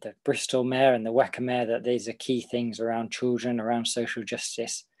Bristol Mayor and the WECA Mayor that these are key things around children, around social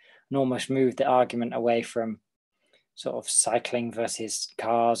justice, and almost move the argument away from sort of cycling versus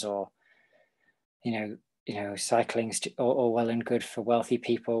cars, or you know cycling's all well and good for wealthy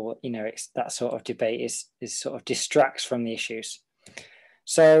people. You know, it's that sort of debate is sort of distracts from the issues.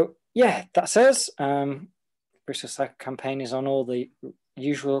 So yeah, that's us. Bristol Cycle Campaign is on all the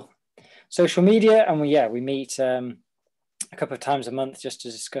usual social media, and we meet a couple of times a month just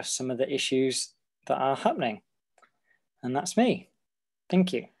to discuss some of the issues that are happening. And that's me.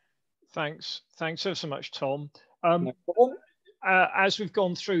 Thank you. Thanks ever so much, Tom. No problem. As we've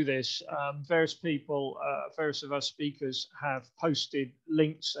gone through this, various people, various of our speakers have posted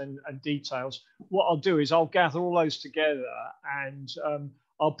links and details. What I'll do is I'll gather all those together, and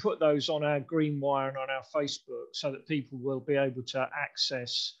I'll put those on our Greenwire and on our Facebook, so that people will be able to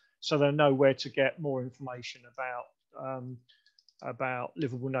access, so they'll know where to get more information about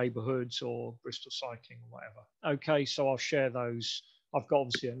livable neighbourhoods or Bristol cycling or whatever. Okay, so I'll share those. I've got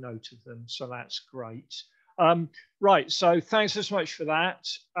obviously a note of them, so that's great. Right, so thanks so much for that.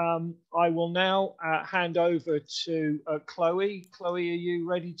 I will now hand over to Chloe. Chloe, are you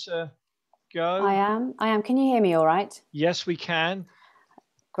ready to go? I am. Can you hear me all right? Yes, we can.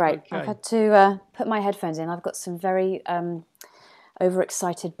 Great. Okay. I've had to put my headphones in. I've got some very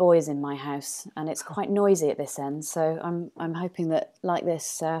overexcited boys in my house, and it's quite noisy at this end, so I'm hoping that, like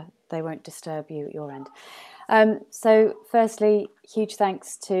this, they won't disturb you at your end. So firstly, huge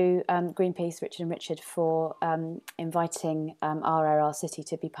thanks to Greenpeace, Richard and Richard, for inviting RRR City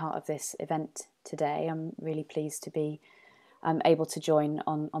to be part of this event today. I'm really pleased to be able to join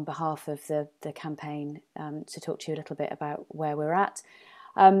on behalf of the campaign to talk to you a little bit about where we're at.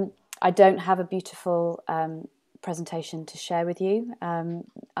 I don't have a beautiful presentation to share with you.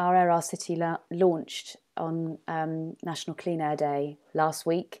 RRR City launched on National Clean Air Day last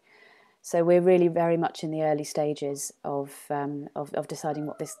week, so we're really very much in the early stages of deciding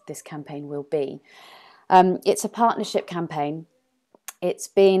what this campaign will be. It's a partnership campaign. It's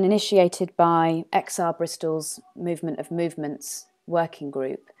been initiated by XR Bristol's Movement of Movements working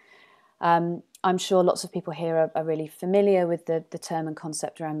group. I'm sure lots of people here are really familiar with the term and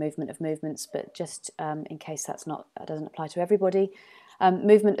concept around movement of movements, but just in case that doesn't apply to everybody,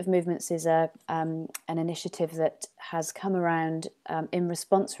 Movement of Movements is an initiative that has come around in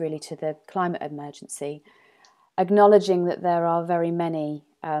response really to the climate emergency, acknowledging that there are very many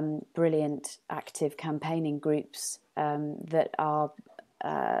brilliant active campaigning groups that are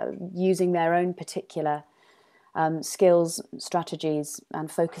using their own particular skills, strategies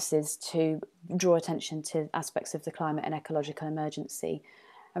and focuses to draw attention to aspects of the climate and ecological emergency,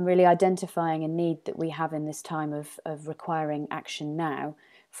 and really identifying a need that we have in this time of requiring action now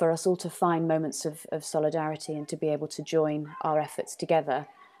for us all to find moments of solidarity and to be able to join our efforts together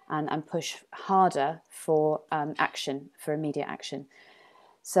and push harder for action, for immediate action.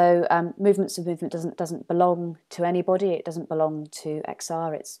 So Movements of Movement doesn't belong to anybody. It doesn't belong to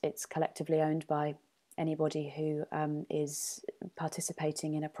XR. It's collectively owned by anybody who is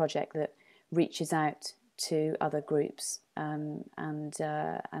participating in a project that reaches out to other groups and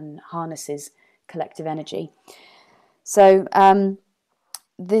harnesses collective energy. So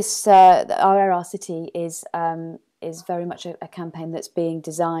this Our Air, Our City is very much a campaign that's being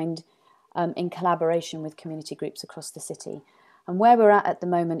designed in collaboration with community groups across the city. And where we're at the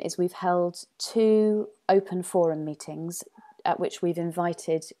moment is we've held 2 open forum meetings at which we've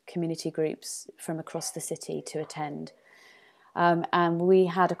invited community groups from across the city to attend. And we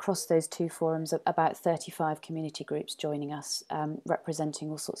had across those 2 forums about 35 community groups joining us,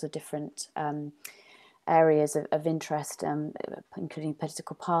 representing all sorts of different areas of interest, including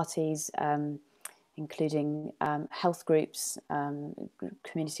political parties, including health groups,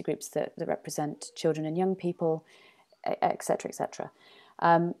 community groups that represent children and young people, etc., etc.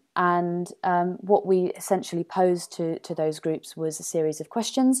 What we essentially posed to those groups was a series of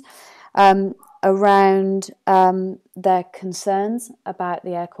questions around their concerns about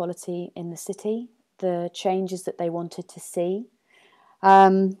the air quality in the city, the changes that they wanted to see,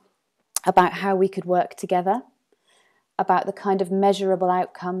 about how we could work together, about the kind of measurable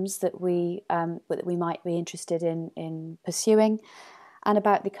outcomes that we might be interested in pursuing, and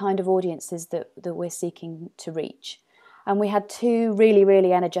about the kind of audiences that we're seeking to reach. And we had 2 really,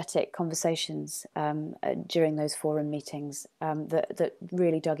 really energetic conversations during those forum meetings that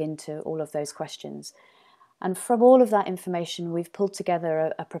really dug into all of those questions. And from all of that information, we've pulled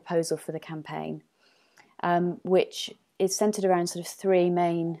together a proposal for the campaign, which is centred around sort of 3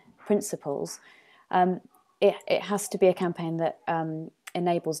 main principles. It has to be a campaign that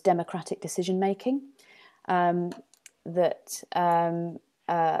enables democratic decision making, that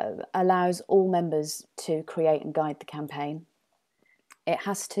allows all members to create and guide the campaign. It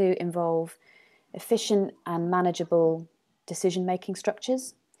has to involve efficient and manageable decision-making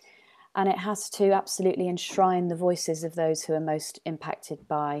structures, and it has to absolutely enshrine the voices of those who are most impacted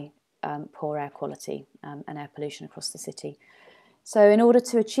by poor air quality and air pollution across the city. So in order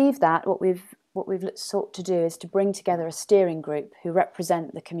to achieve that, what we've sought to do is to bring together a steering group who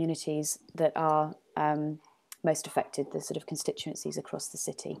represent the communities that are most affected, the sort of constituencies across the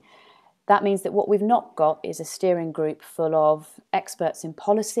city. That means that what we've not got is a steering group full of experts in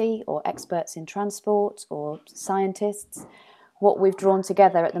policy or experts in transport or scientists. What we've drawn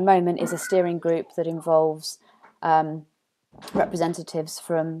together at the moment is a steering group that involves representatives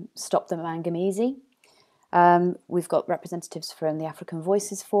from Stop the Manganese. We've got representatives from the African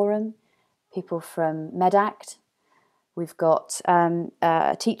Voices Forum, people from MedAct. We've got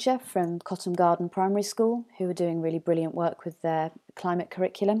a teacher from Cotton Garden Primary School who are doing really brilliant work with their climate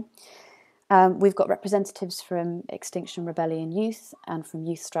curriculum. We've got representatives from Extinction Rebellion Youth and from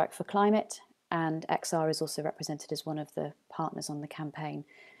Youth Strike for Climate, and XR is also represented as one of the partners on the campaign.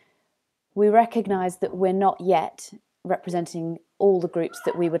 We recognise that we're not yet representing all the groups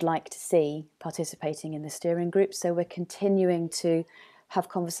that we would like to see participating in the steering group, so we're continuing to have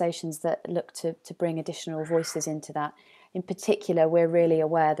conversations that look to bring additional voices into that. In particular, we're really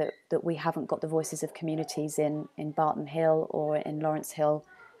aware that we haven't got the voices of communities in Barton Hill or in Lawrence Hill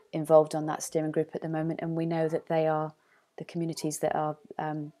involved on that steering group at the moment, and we know that they are the communities that are,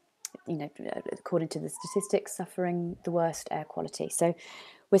 according to the statistics, suffering the worst air quality. So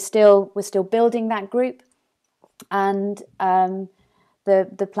we're still building that group, and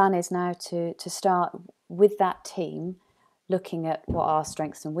the plan is now to start with that team, looking at what our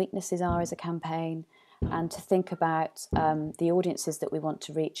strengths and weaknesses are as a campaign, and to think about the audiences that we want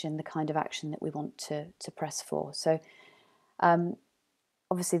to reach and the kind of action that we want to press for. So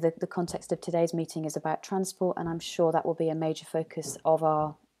obviously the context of today's meeting is about transport, and I'm sure that will be a major focus of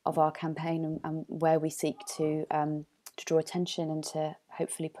our campaign and where we seek to draw attention and to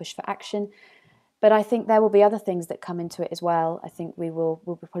hopefully push for action. But I think there will be other things that come into it as well. I think we'll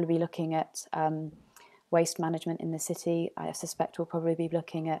probably be looking at waste management in the city. I suspect we'll probably be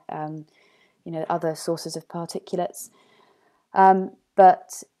looking at other sources of particulates.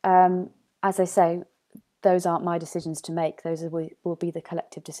 But as I say, those aren't my decisions to make. Those will be the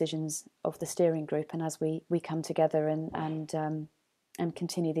collective decisions of the steering group. And as we come together and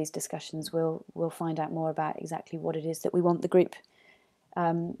continue these discussions, we'll find out more about exactly what it is that we want the group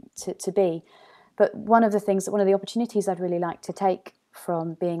to be. But one of the opportunities I'd really like to take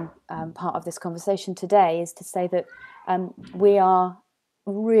from being part of this conversation today is to say that we are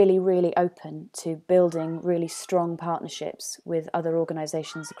really, really open to building really strong partnerships with other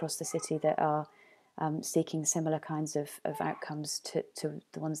organisations across the city that are seeking similar kinds of outcomes to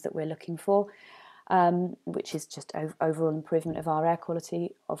the ones that we're looking for, which is just overall improvement of our air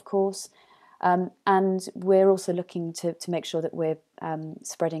quality, of course. And we're also looking to make sure that we're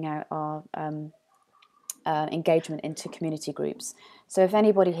spreading out our engagement into community groups. So if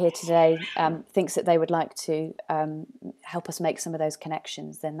anybody here today thinks that they would like to help us make some of those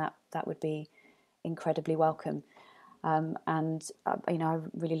connections, then that would be incredibly welcome. And I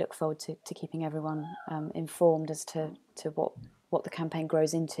really look forward to keeping everyone informed as to what the campaign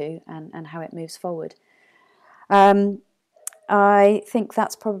grows into and how it moves forward. I think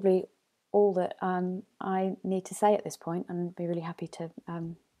that's probably all that I need to say at this point, and be really happy to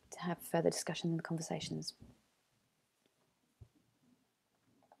have further discussion and conversations.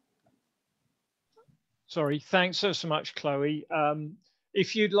 Sorry, thanks so much, Chloe.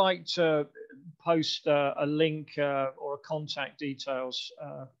 If you'd like to post a link or a contact details,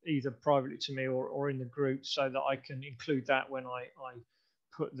 either privately to me or in the group, so that I can include that when I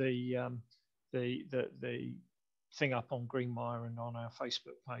put the thing up on Greenmire and on our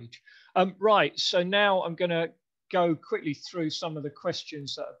Facebook page. Right, so now I'm going to go quickly through some of the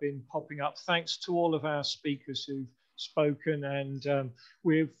questions that have been popping up. Thanks to all of our speakers who've spoken, and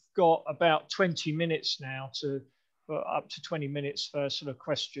we've got about 20 minutes now up to 20 minutes for sort of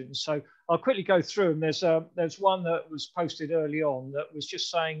questions. So I'll quickly go through them. There's one that was posted early on that was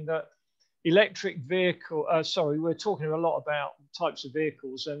just saying that electric vehicle, we're talking a lot about types of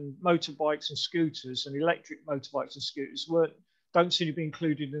vehicles, and motorbikes and scooters and electric motorbikes and scooters don't seem to be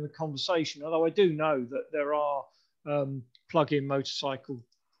included in the conversation, although I do know that there are plug-in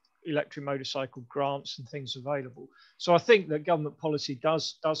electric motorcycle grants and things available. So I think that government policy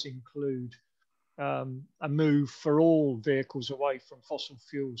does include a move for all vehicles away from fossil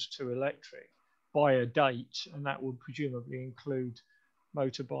fuels to electric by a date, and that will presumably include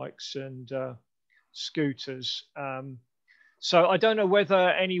motorbikes and scooters. So I don't know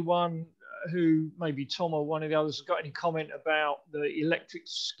whether anyone who, maybe Tom or one of the others, has got any comment about the electric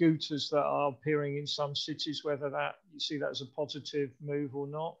scooters that are appearing in some cities, whether you see that as a positive move or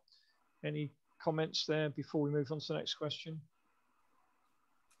not. Any comments there before we move on to the next question?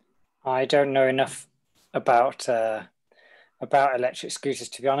 I don't know enough about electric scooters,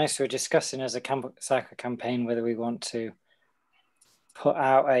 to be honest. We're discussing as a cycle campaign whether we want to put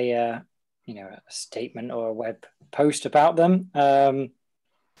out a statement or a web post about them.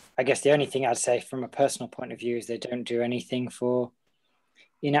 I guess the only thing I'd say from a personal point of view is they don't do anything for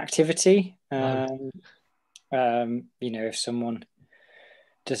inactivity. No. If someone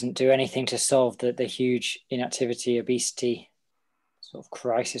doesn't do anything to solve the huge inactivity, obesity sort of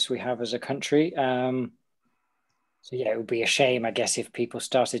crisis we have as a country. So yeah, it would be a shame, I guess, if people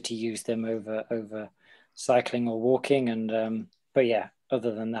started to use them over cycling or walking. And but yeah,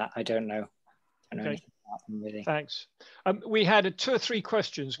 other than that, I don't know anything about them really. Thanks. We had 2 or 3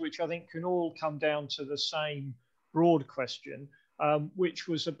 questions, which I think can all come down to the same broad question, which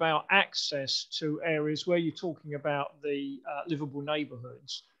was about access to areas where you're talking about the livable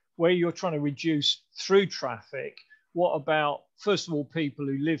neighbourhoods, where you're trying to reduce through traffic. What about, first of all, people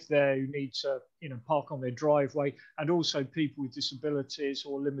who live there who need to, park on their driveway, and also people with disabilities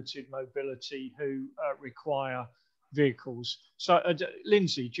or limited mobility who require vehicles? So,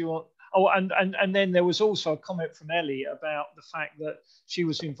 Lindsay, do you want? Oh, and then there was also a comment from Ellie about the fact that she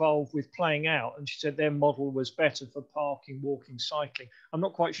was involved with Playing Out, and she said their model was better for parking, walking, cycling. I'm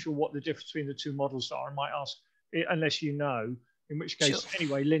not quite sure what the difference between the 2 models are. I might ask, unless you know, in which case, Sure.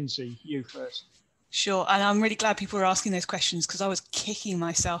 Anyway, Lindsay, you first. Sure, and I'm really glad people were asking those questions, because I was kicking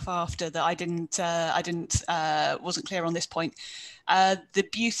myself after that I wasn't clear on this point. The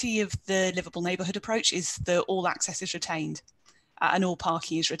beauty of the livable neighbourhood approach is that all access is retained and all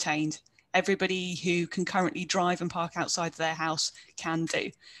parking is retained. Everybody who can currently drive and park outside their house can do.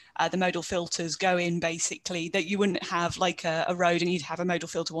 The modal filters go in basically that you wouldn't have like a road and you'd have a modal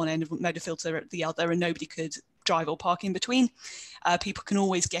filter one end and a modal filter at the other, and nobody could drive or park in between. People can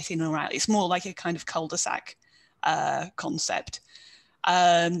always get in or out. It's more like a kind of cul-de-sac concept.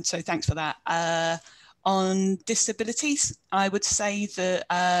 So thanks for that. On disabilities, I would say that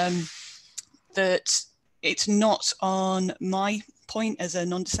that it's not on my point as a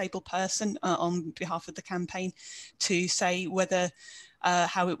non-disabled person on behalf of the campaign to say whether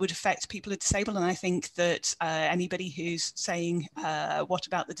how it would affect people who are disabled. And I think that anybody who's saying what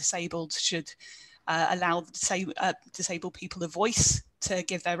about the disabled should allow the disabled people a voice to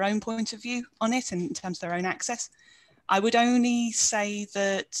give their own point of view on it and in terms of their own access. I would only say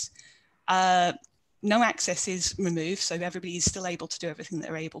that no access is removed, so everybody is still able to do everything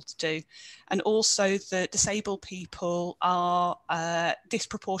they're able to do. And also that disabled people are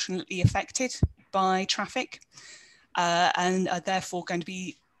disproportionately affected by traffic and are therefore going to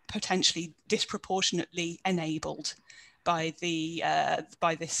be potentially disproportionately enabled by the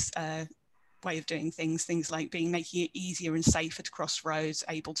by this way of doing things like making it easier and safer to cross roads,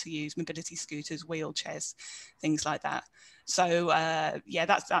 able to use mobility scooters, wheelchairs, things like that. So yeah,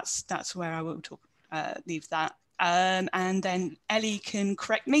 that's where I will leave that. And then Ellie can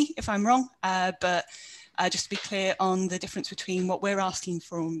correct me if I'm wrong, but just to be clear on the difference between what we're asking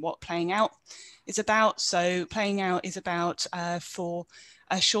for and what playing out is about. So playing out is about for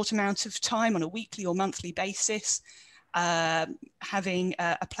a short amount of time on a weekly or monthly basis, having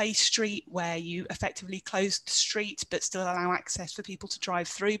a play street where you effectively close the street but still allow access for people to drive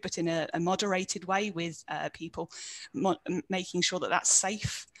through, but in a moderated way, with people making sure that that's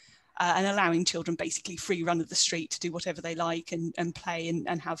safe and allowing children basically free run of the street to do whatever they like and play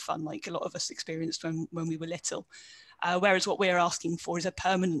and have fun, like a lot of us experienced when we were little. Whereas what we're asking for is a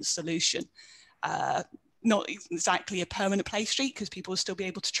permanent solution. Not exactly a permanent play street, because people will still be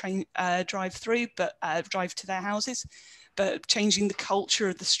able to drive through, but drive to their houses, but changing the culture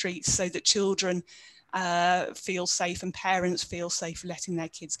of the streets so that children feel safe and parents feel safe letting their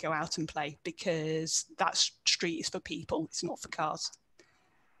kids go out and play, because that street is for people, it's not for cars.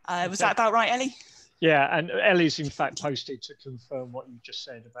 Was that about right, Ellie? Yeah, and Ellie's in fact posted to confirm what you just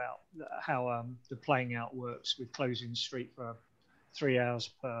said about how the playing out works with closing the street for 3 hours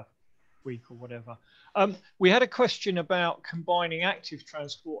per week or whatever. We had a question about combining active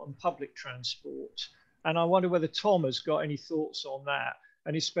transport and public transport, and I wonder whether Tom has got any thoughts on that,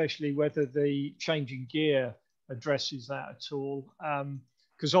 and especially whether the changing gear addresses that at all,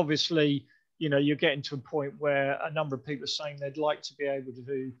 because obviously, you know, you're getting to a point where a number of people are saying they'd like to be able to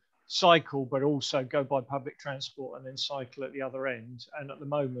do cycle but also go by public transport and then cycle at the other end, and at the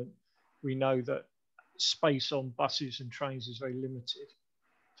moment we know that space on buses and trains is very limited.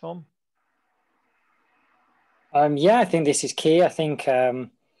 Tom? Yeah, I think this is key. I think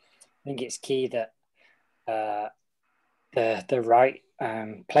it's key that the right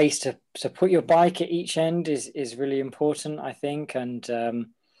place to put your bike at each end is really important, I think. And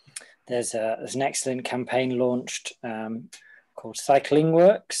there's an excellent campaign launched called Cycling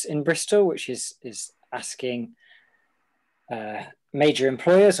Works in Bristol, which is asking major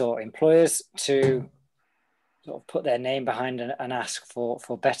employers or employers to sort of put their name behind and ask for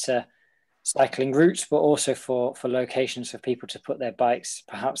better cycling routes, but also for locations for people to put their bikes,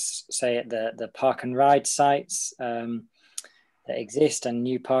 perhaps say at the park and ride sites that exist, and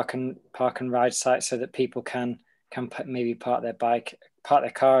new park and ride sites, so that people can maybe park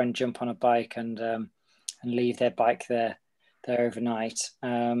their car and jump on a bike and leave their bike there overnight.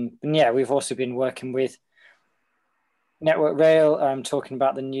 And yeah, we've also been working with Network Rail, talking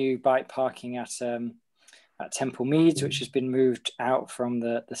about the new bike parking at Temple Meads, which has been moved out from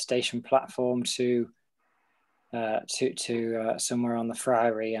the station platform to somewhere on the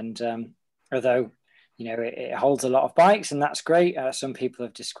Friary. And although, you know, it holds a lot of bikes, and that's great, some people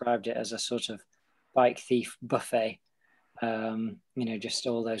have described it as a sort of bike thief buffet. You know, just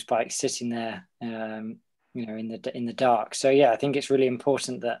all those bikes sitting there, you know, in the dark. So yeah, I think it's really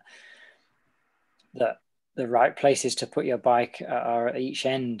important that the right places to put your bike are at each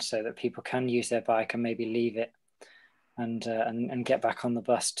end, so that people can use their bike and maybe leave it and get back on the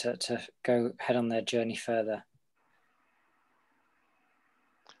bus to go head on their journey further.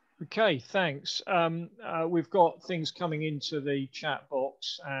 Okay, thanks. We've got things coming into the chat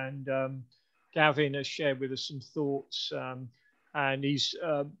box, and Gavin has shared with us some thoughts, and he's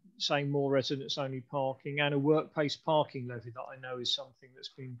saying more residents-only parking and a workplace parking levy that I know is something that's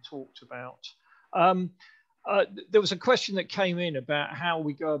been talked about. There was a question that came in about how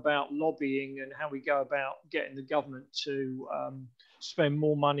we go about lobbying and how we go about getting the government to spend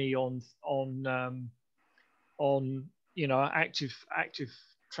more money on you know, active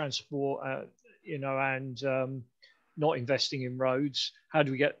transport, you know, and not investing in roads. How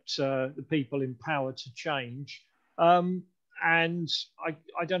do we get the people in power to change? And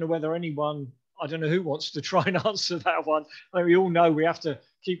I don't know whether anyone, I don't know who wants to try and answer that one. I mean, we all know we have to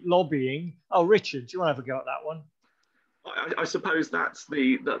keep lobbying. Oh, Richard, do you want to have a go at that one? I suppose that's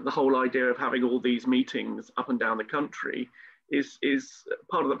the whole idea of having all these meetings up and down the country, is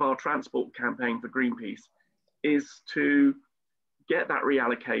part of our transport campaign for Greenpeace, is to get that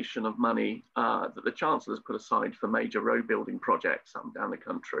reallocation of money that the Chancellor's put aside for major road building projects up and down the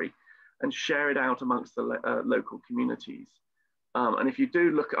country, and share it out amongst the local communities. And if you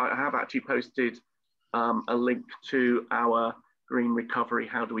do look, I have actually posted a link to our Green Recovery,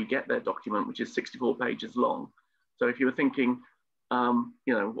 How Do We Get There document, which is 64 pages long. So if you were thinking,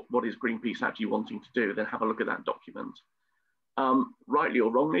 you know, what is Greenpeace actually wanting to do, then have a look at that document. Rightly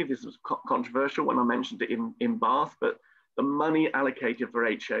or wrongly, this was controversial when I mentioned it in Bath, but the money allocated for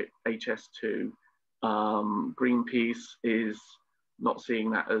HS2, Greenpeace is not seeing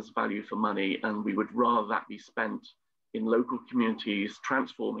that as value for money, and we would rather that be spent in local communities,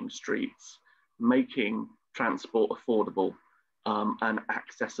 transforming streets, making transport affordable and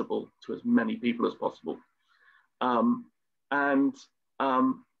accessible to as many people as possible. And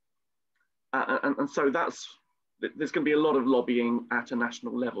so there's going to be a lot of lobbying at a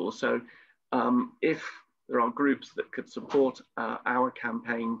national level. So if there are groups that could support our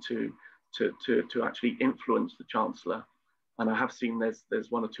campaign to actually influence the Chancellor, and I have seen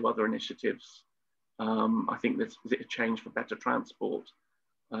there's one or two other initiatives. I think there's a Change for Better Transport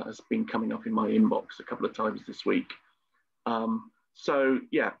has been coming up in my inbox a couple of times this week. So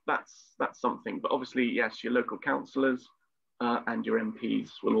yeah, that's something. But obviously, yes, your local councillors and your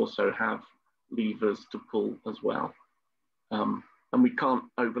MPs will also have levers to pull as well. And we can't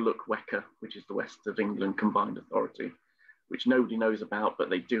overlook WECA, which is the West of England Combined Authority, which nobody knows about, but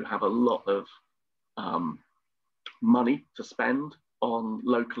they do have a lot of money to spend on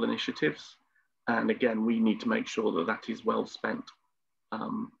local initiatives. And again, we need to make sure that that is well spent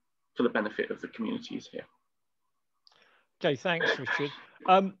for the benefit of the communities here. Okay, thanks, Richard.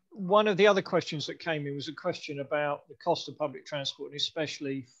 One of the other questions that came in was a question about the cost of public transport, and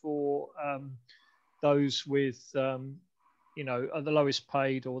especially for those with, you know, are the lowest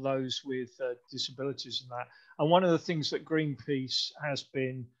paid or those with disabilities and that. And one of the things that Greenpeace has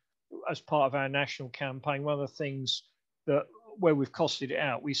been, as part of our national campaign, one of the things that where we've costed it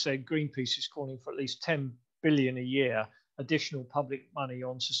out, we said Greenpeace is calling for at least 10 billion a year additional public money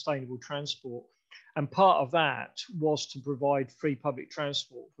on sustainable transport. And part of that was to provide free public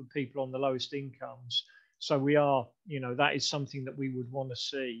transport for people on the lowest incomes. So we are, you know, that is something that we would want to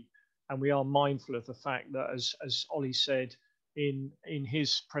see. And we are mindful of the fact that, as Ollie said in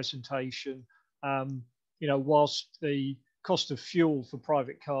his presentation, you know, whilst the cost of fuel for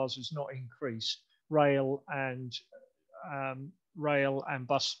private cars has not increased, rail and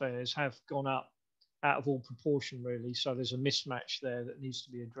bus fares have gone up out of all proportion, really. So there's a mismatch there that needs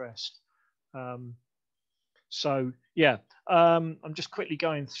to be addressed. So yeah, I'm just quickly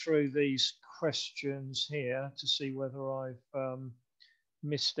going through these questions here to see whether I've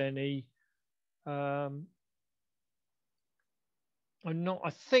missed any. I'm not. I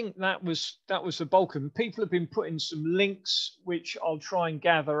think that was the bulk of them. People have been putting some links which I'll try and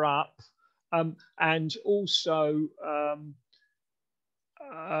gather up, and also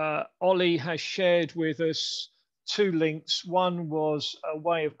Ollie has shared with us 2 links. One was a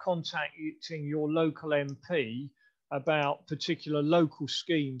way of contacting your local MP about particular local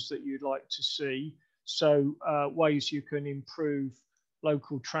schemes that you'd like to see. So ways you can improve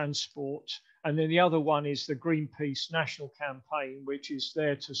local transport. And then the other one is the Greenpeace national campaign, which is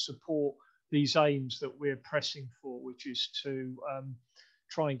there to support these aims that we're pressing for, which is to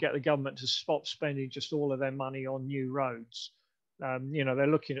try and get the government to stop spending just all of their money on new roads. You know, they're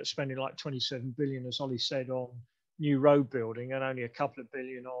looking at spending like 27 billion, as Ollie said, on new road building, and only a couple of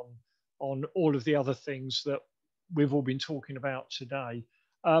billion on all of the other things that we've all been talking about today.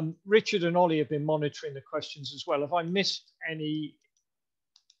 Richard and Ollie have been monitoring the questions as well. Have I missed any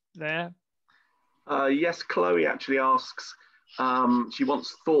there? Yes, Chloe actually asks, she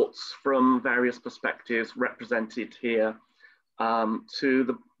wants thoughts from various perspectives represented here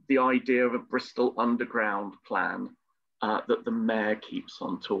to the idea of a Bristol Underground plan that the Mayor keeps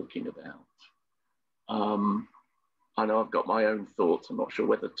on talking about. I know I've got my own thoughts. I'm not sure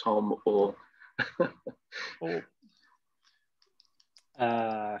whether Tom or...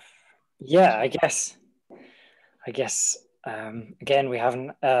 Yeah, I guess again, we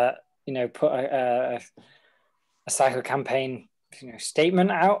haven't you know, put a cycle campaign, you know,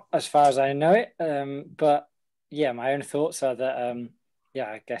 statement out as far as I know it, but yeah, my own thoughts are that yeah,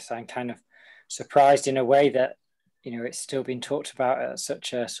 I guess I'm kind of surprised in a way that, you know, it's still been talked about at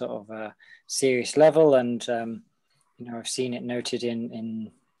such a sort of serious level, and you know, I've seen it noted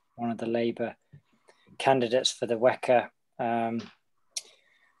in one of the Labour candidates for the WECA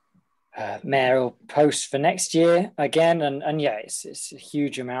mayoral post for next year again, and yeah, it's a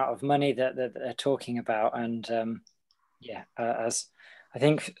huge amount of money that they're talking about, and yeah, as I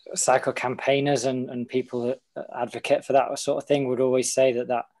think cycle campaigners and people that advocate for that sort of thing would always say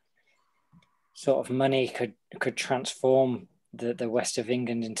that sort of money could transform the west of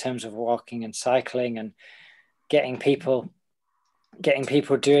England in terms of walking and cycling and getting people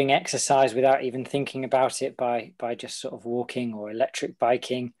doing exercise without even thinking about it by just sort of walking or electric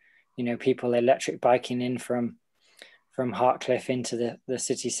biking. You know, people electric biking in from Hartcliffe into the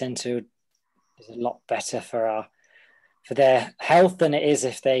city centre is a lot better for their health than it is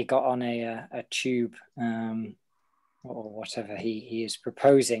if they got on a tube or whatever he is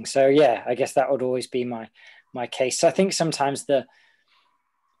proposing. So yeah, I guess that would always be my case. So I think sometimes the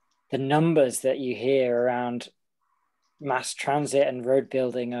numbers that you hear around mass transit and road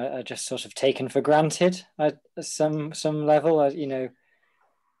building are just sort of taken for granted at some level. You know,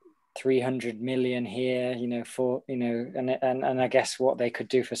 300 million here, you know, for, you know, and I guess what they could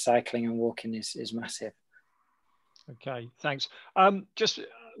do for cycling and walking is massive. Okay, thanks. Just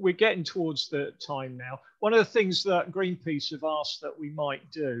we're getting towards the time now. One of the things that Greenpeace have asked that we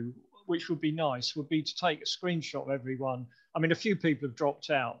might do, which would be nice, would be to take a screenshot of everyone. I mean, a few people have dropped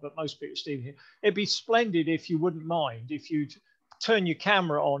out, but most people are still here. It'd be splendid if you wouldn't mind if you'd turn your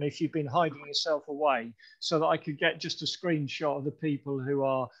camera on if you've been hiding yourself away, so that I could get just a screenshot of the people who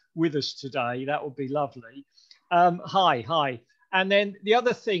are with us today. That would be lovely. Hi. And then the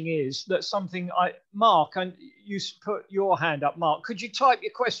other thing is that Mark, and you put your hand up, Mark. Could you type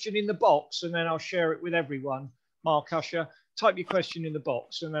your question in the box and then I'll share it with everyone? Mark Usher, type your question in the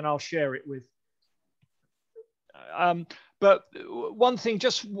box and then I'll share it with. But one thing,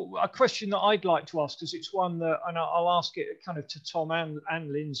 just a question that I'd like to ask, because it's one that, and I'll ask it kind of to Tom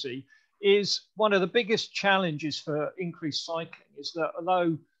and Lindsay, is one of the biggest challenges for increased cycling is that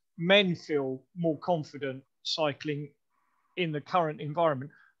although men feel more confident cycling in the current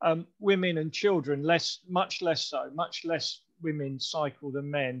environment, women and children much less so. Much less women cycle than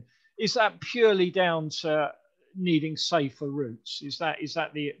men. Is that purely down to needing safer routes? Is that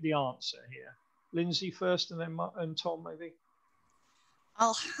the answer here? Lindsay first, and then Tom maybe.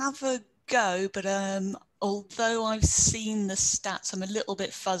 I'll have a go, but although I've seen the stats, I'm a little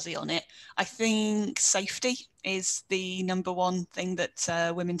bit fuzzy on it. I think safety is the number one thing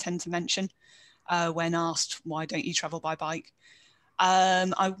that women tend to mention when asked, why don't you travel by bike?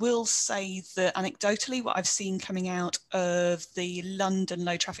 I will say that anecdotally, what I've seen coming out of the London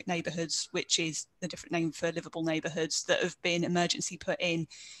low traffic neighbourhoods, which is the different name for livable neighbourhoods that have been emergency put in,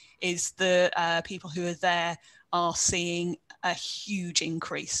 is the people who are there are seeing a huge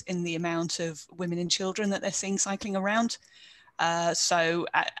increase in the amount of women and children that they're seeing cycling around. So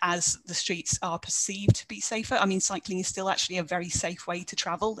as the streets are perceived to be safer, I mean, cycling is still actually a very safe way to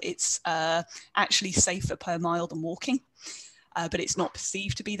travel. It's actually safer per mile than walking, but it's not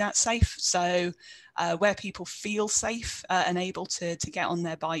perceived to be that safe. So where people feel safe and able to get on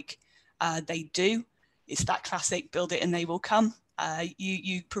their bike, they do. It's that classic build it and they will come.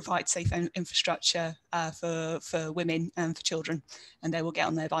 You provide safe infrastructure for women and for children, and they will get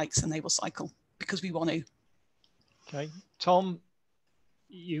on their bikes and they will cycle because we want to. Okay, Tom,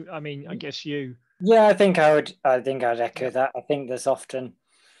 I guess you. Yeah, I think I'd echo that. I think there's often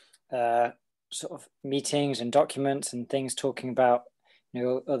sort of meetings and documents and things talking about, you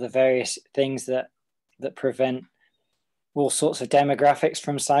know, other various things that prevent all sorts of demographics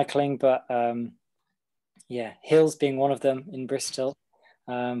from cycling, but yeah, hills being one of them in Bristol.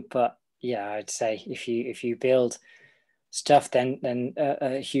 But yeah, I'd say if you build stuff, then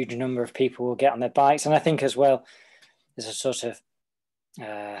a huge number of people will get on their bikes. And I think as well, there's a sort of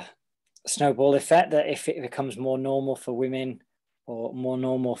snowball effect that if it becomes more normal for women or more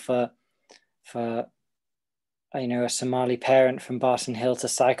normal for you know, a Somali parent from Barton Hill to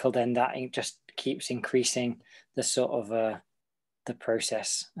cycle, then that just keeps increasing the sort of the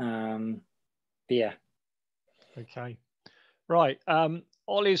process. But yeah. Okay, right.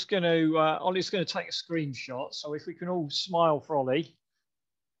 Ollie's going to take a screenshot. So if we can all smile for Ollie,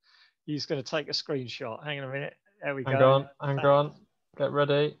 he's going to take a screenshot. Hang on a minute. There we go. Hang on. Get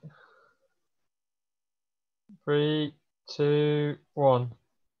ready. 3, 2, 1.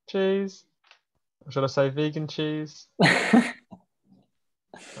 Cheese. Or should I say vegan cheese? That's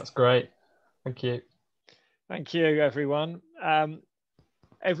great. Thank you. Thank you, everyone. Have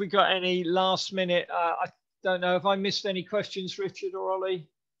we got any last minute? I don't know if I missed any questions, Richard or Ollie.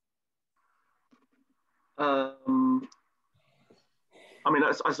 I mean,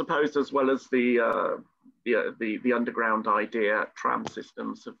 I suppose as well as the underground idea, tram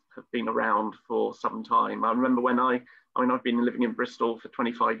systems have been around for some time. I remember when I've been living in Bristol for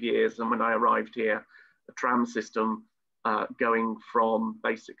 25 years, and when I arrived here, the tram system going from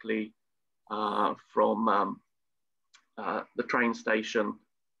basically from the train station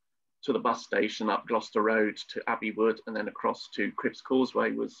to the bus station up Gloucester Road to Abbey Wood and then across to Cripps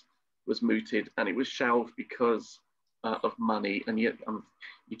Causeway was mooted, and it was shelved because of money. And yet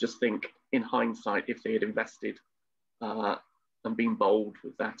you just think in hindsight, if they had invested and been bold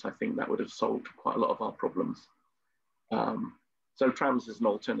with that, I think that would have solved quite a lot of our problems. So trams is an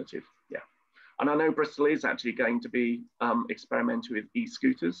alternative, yeah. And I know Bristol is actually going to be experimenting with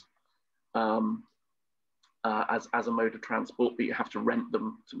e-scooters as a mode of transport, but you have to rent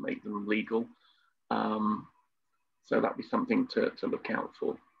them to make them legal. So that'd be something to look out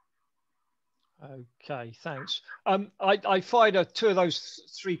for. Okay, thanks. I fired two of those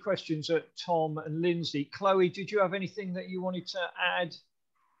three questions at Tom and Lindsay. Chloe, did you have anything that you wanted to add,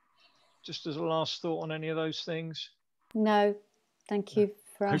 just as a last thought on any of those things? No, thank you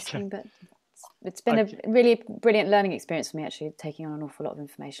for asking, but it's been a really brilliant learning experience for me, actually, taking on an awful lot of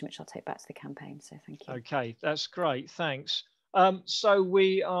information, which I'll take back to the campaign, so thank you. Okay, that's great, thanks. So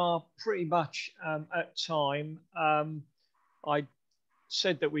we are pretty much at time. I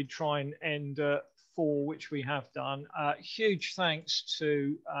said that we'd try and end at 4, which we have done. Huge thanks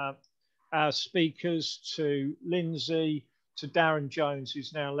to our speakers, to Lindsay, to Darren Jones,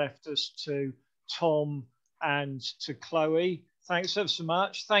 who's now left us, to Tom and to Chloe. Thanks ever so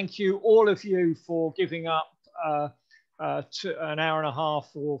much. Thank you, all of you, for giving up to an hour and a half,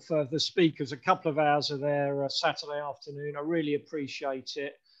 or for the speakers, a couple of hours of their Saturday afternoon. I really appreciate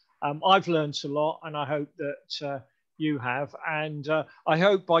it. I've learned a lot, and I hope that you have, and I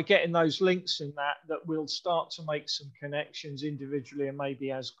hope by getting those links in that we'll start to make some connections individually and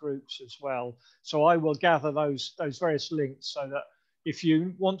maybe as groups as well. So I will gather those various links, so that if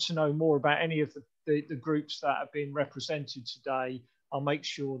you want to know more about any of the groups that have been represented today, I'll make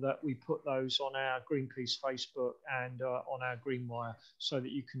sure that we put those on our Greenpeace Facebook and on our Greenwire, so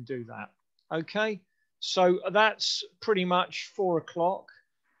that you can do that. Okay, so that's pretty much 4 o'clock.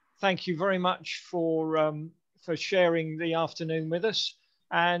 Thank you very much for sharing the afternoon with us,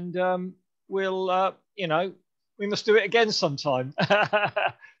 and we'll we must do it again sometime.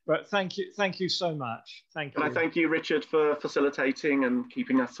 But thank you so much. Thank you. And I thank you, Richard, for facilitating and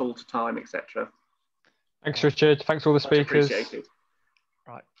keeping us all to time, etc. Thanks, Richard. Thanks all the speakers. Much appreciated.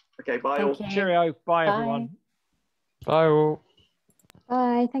 Right. Okay, bye all. Cheerio. Bye, everyone. Bye all.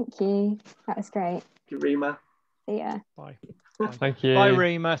 Bye, thank you. That was great. Thank you, Rima. See ya. Bye. Thank you. Bye,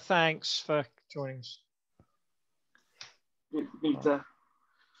 Rima. Thanks for joining us.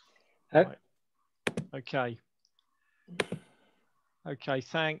 Right. Okay. Okay,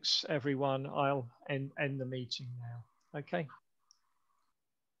 thanks everyone. I'll end the meeting now. Okay.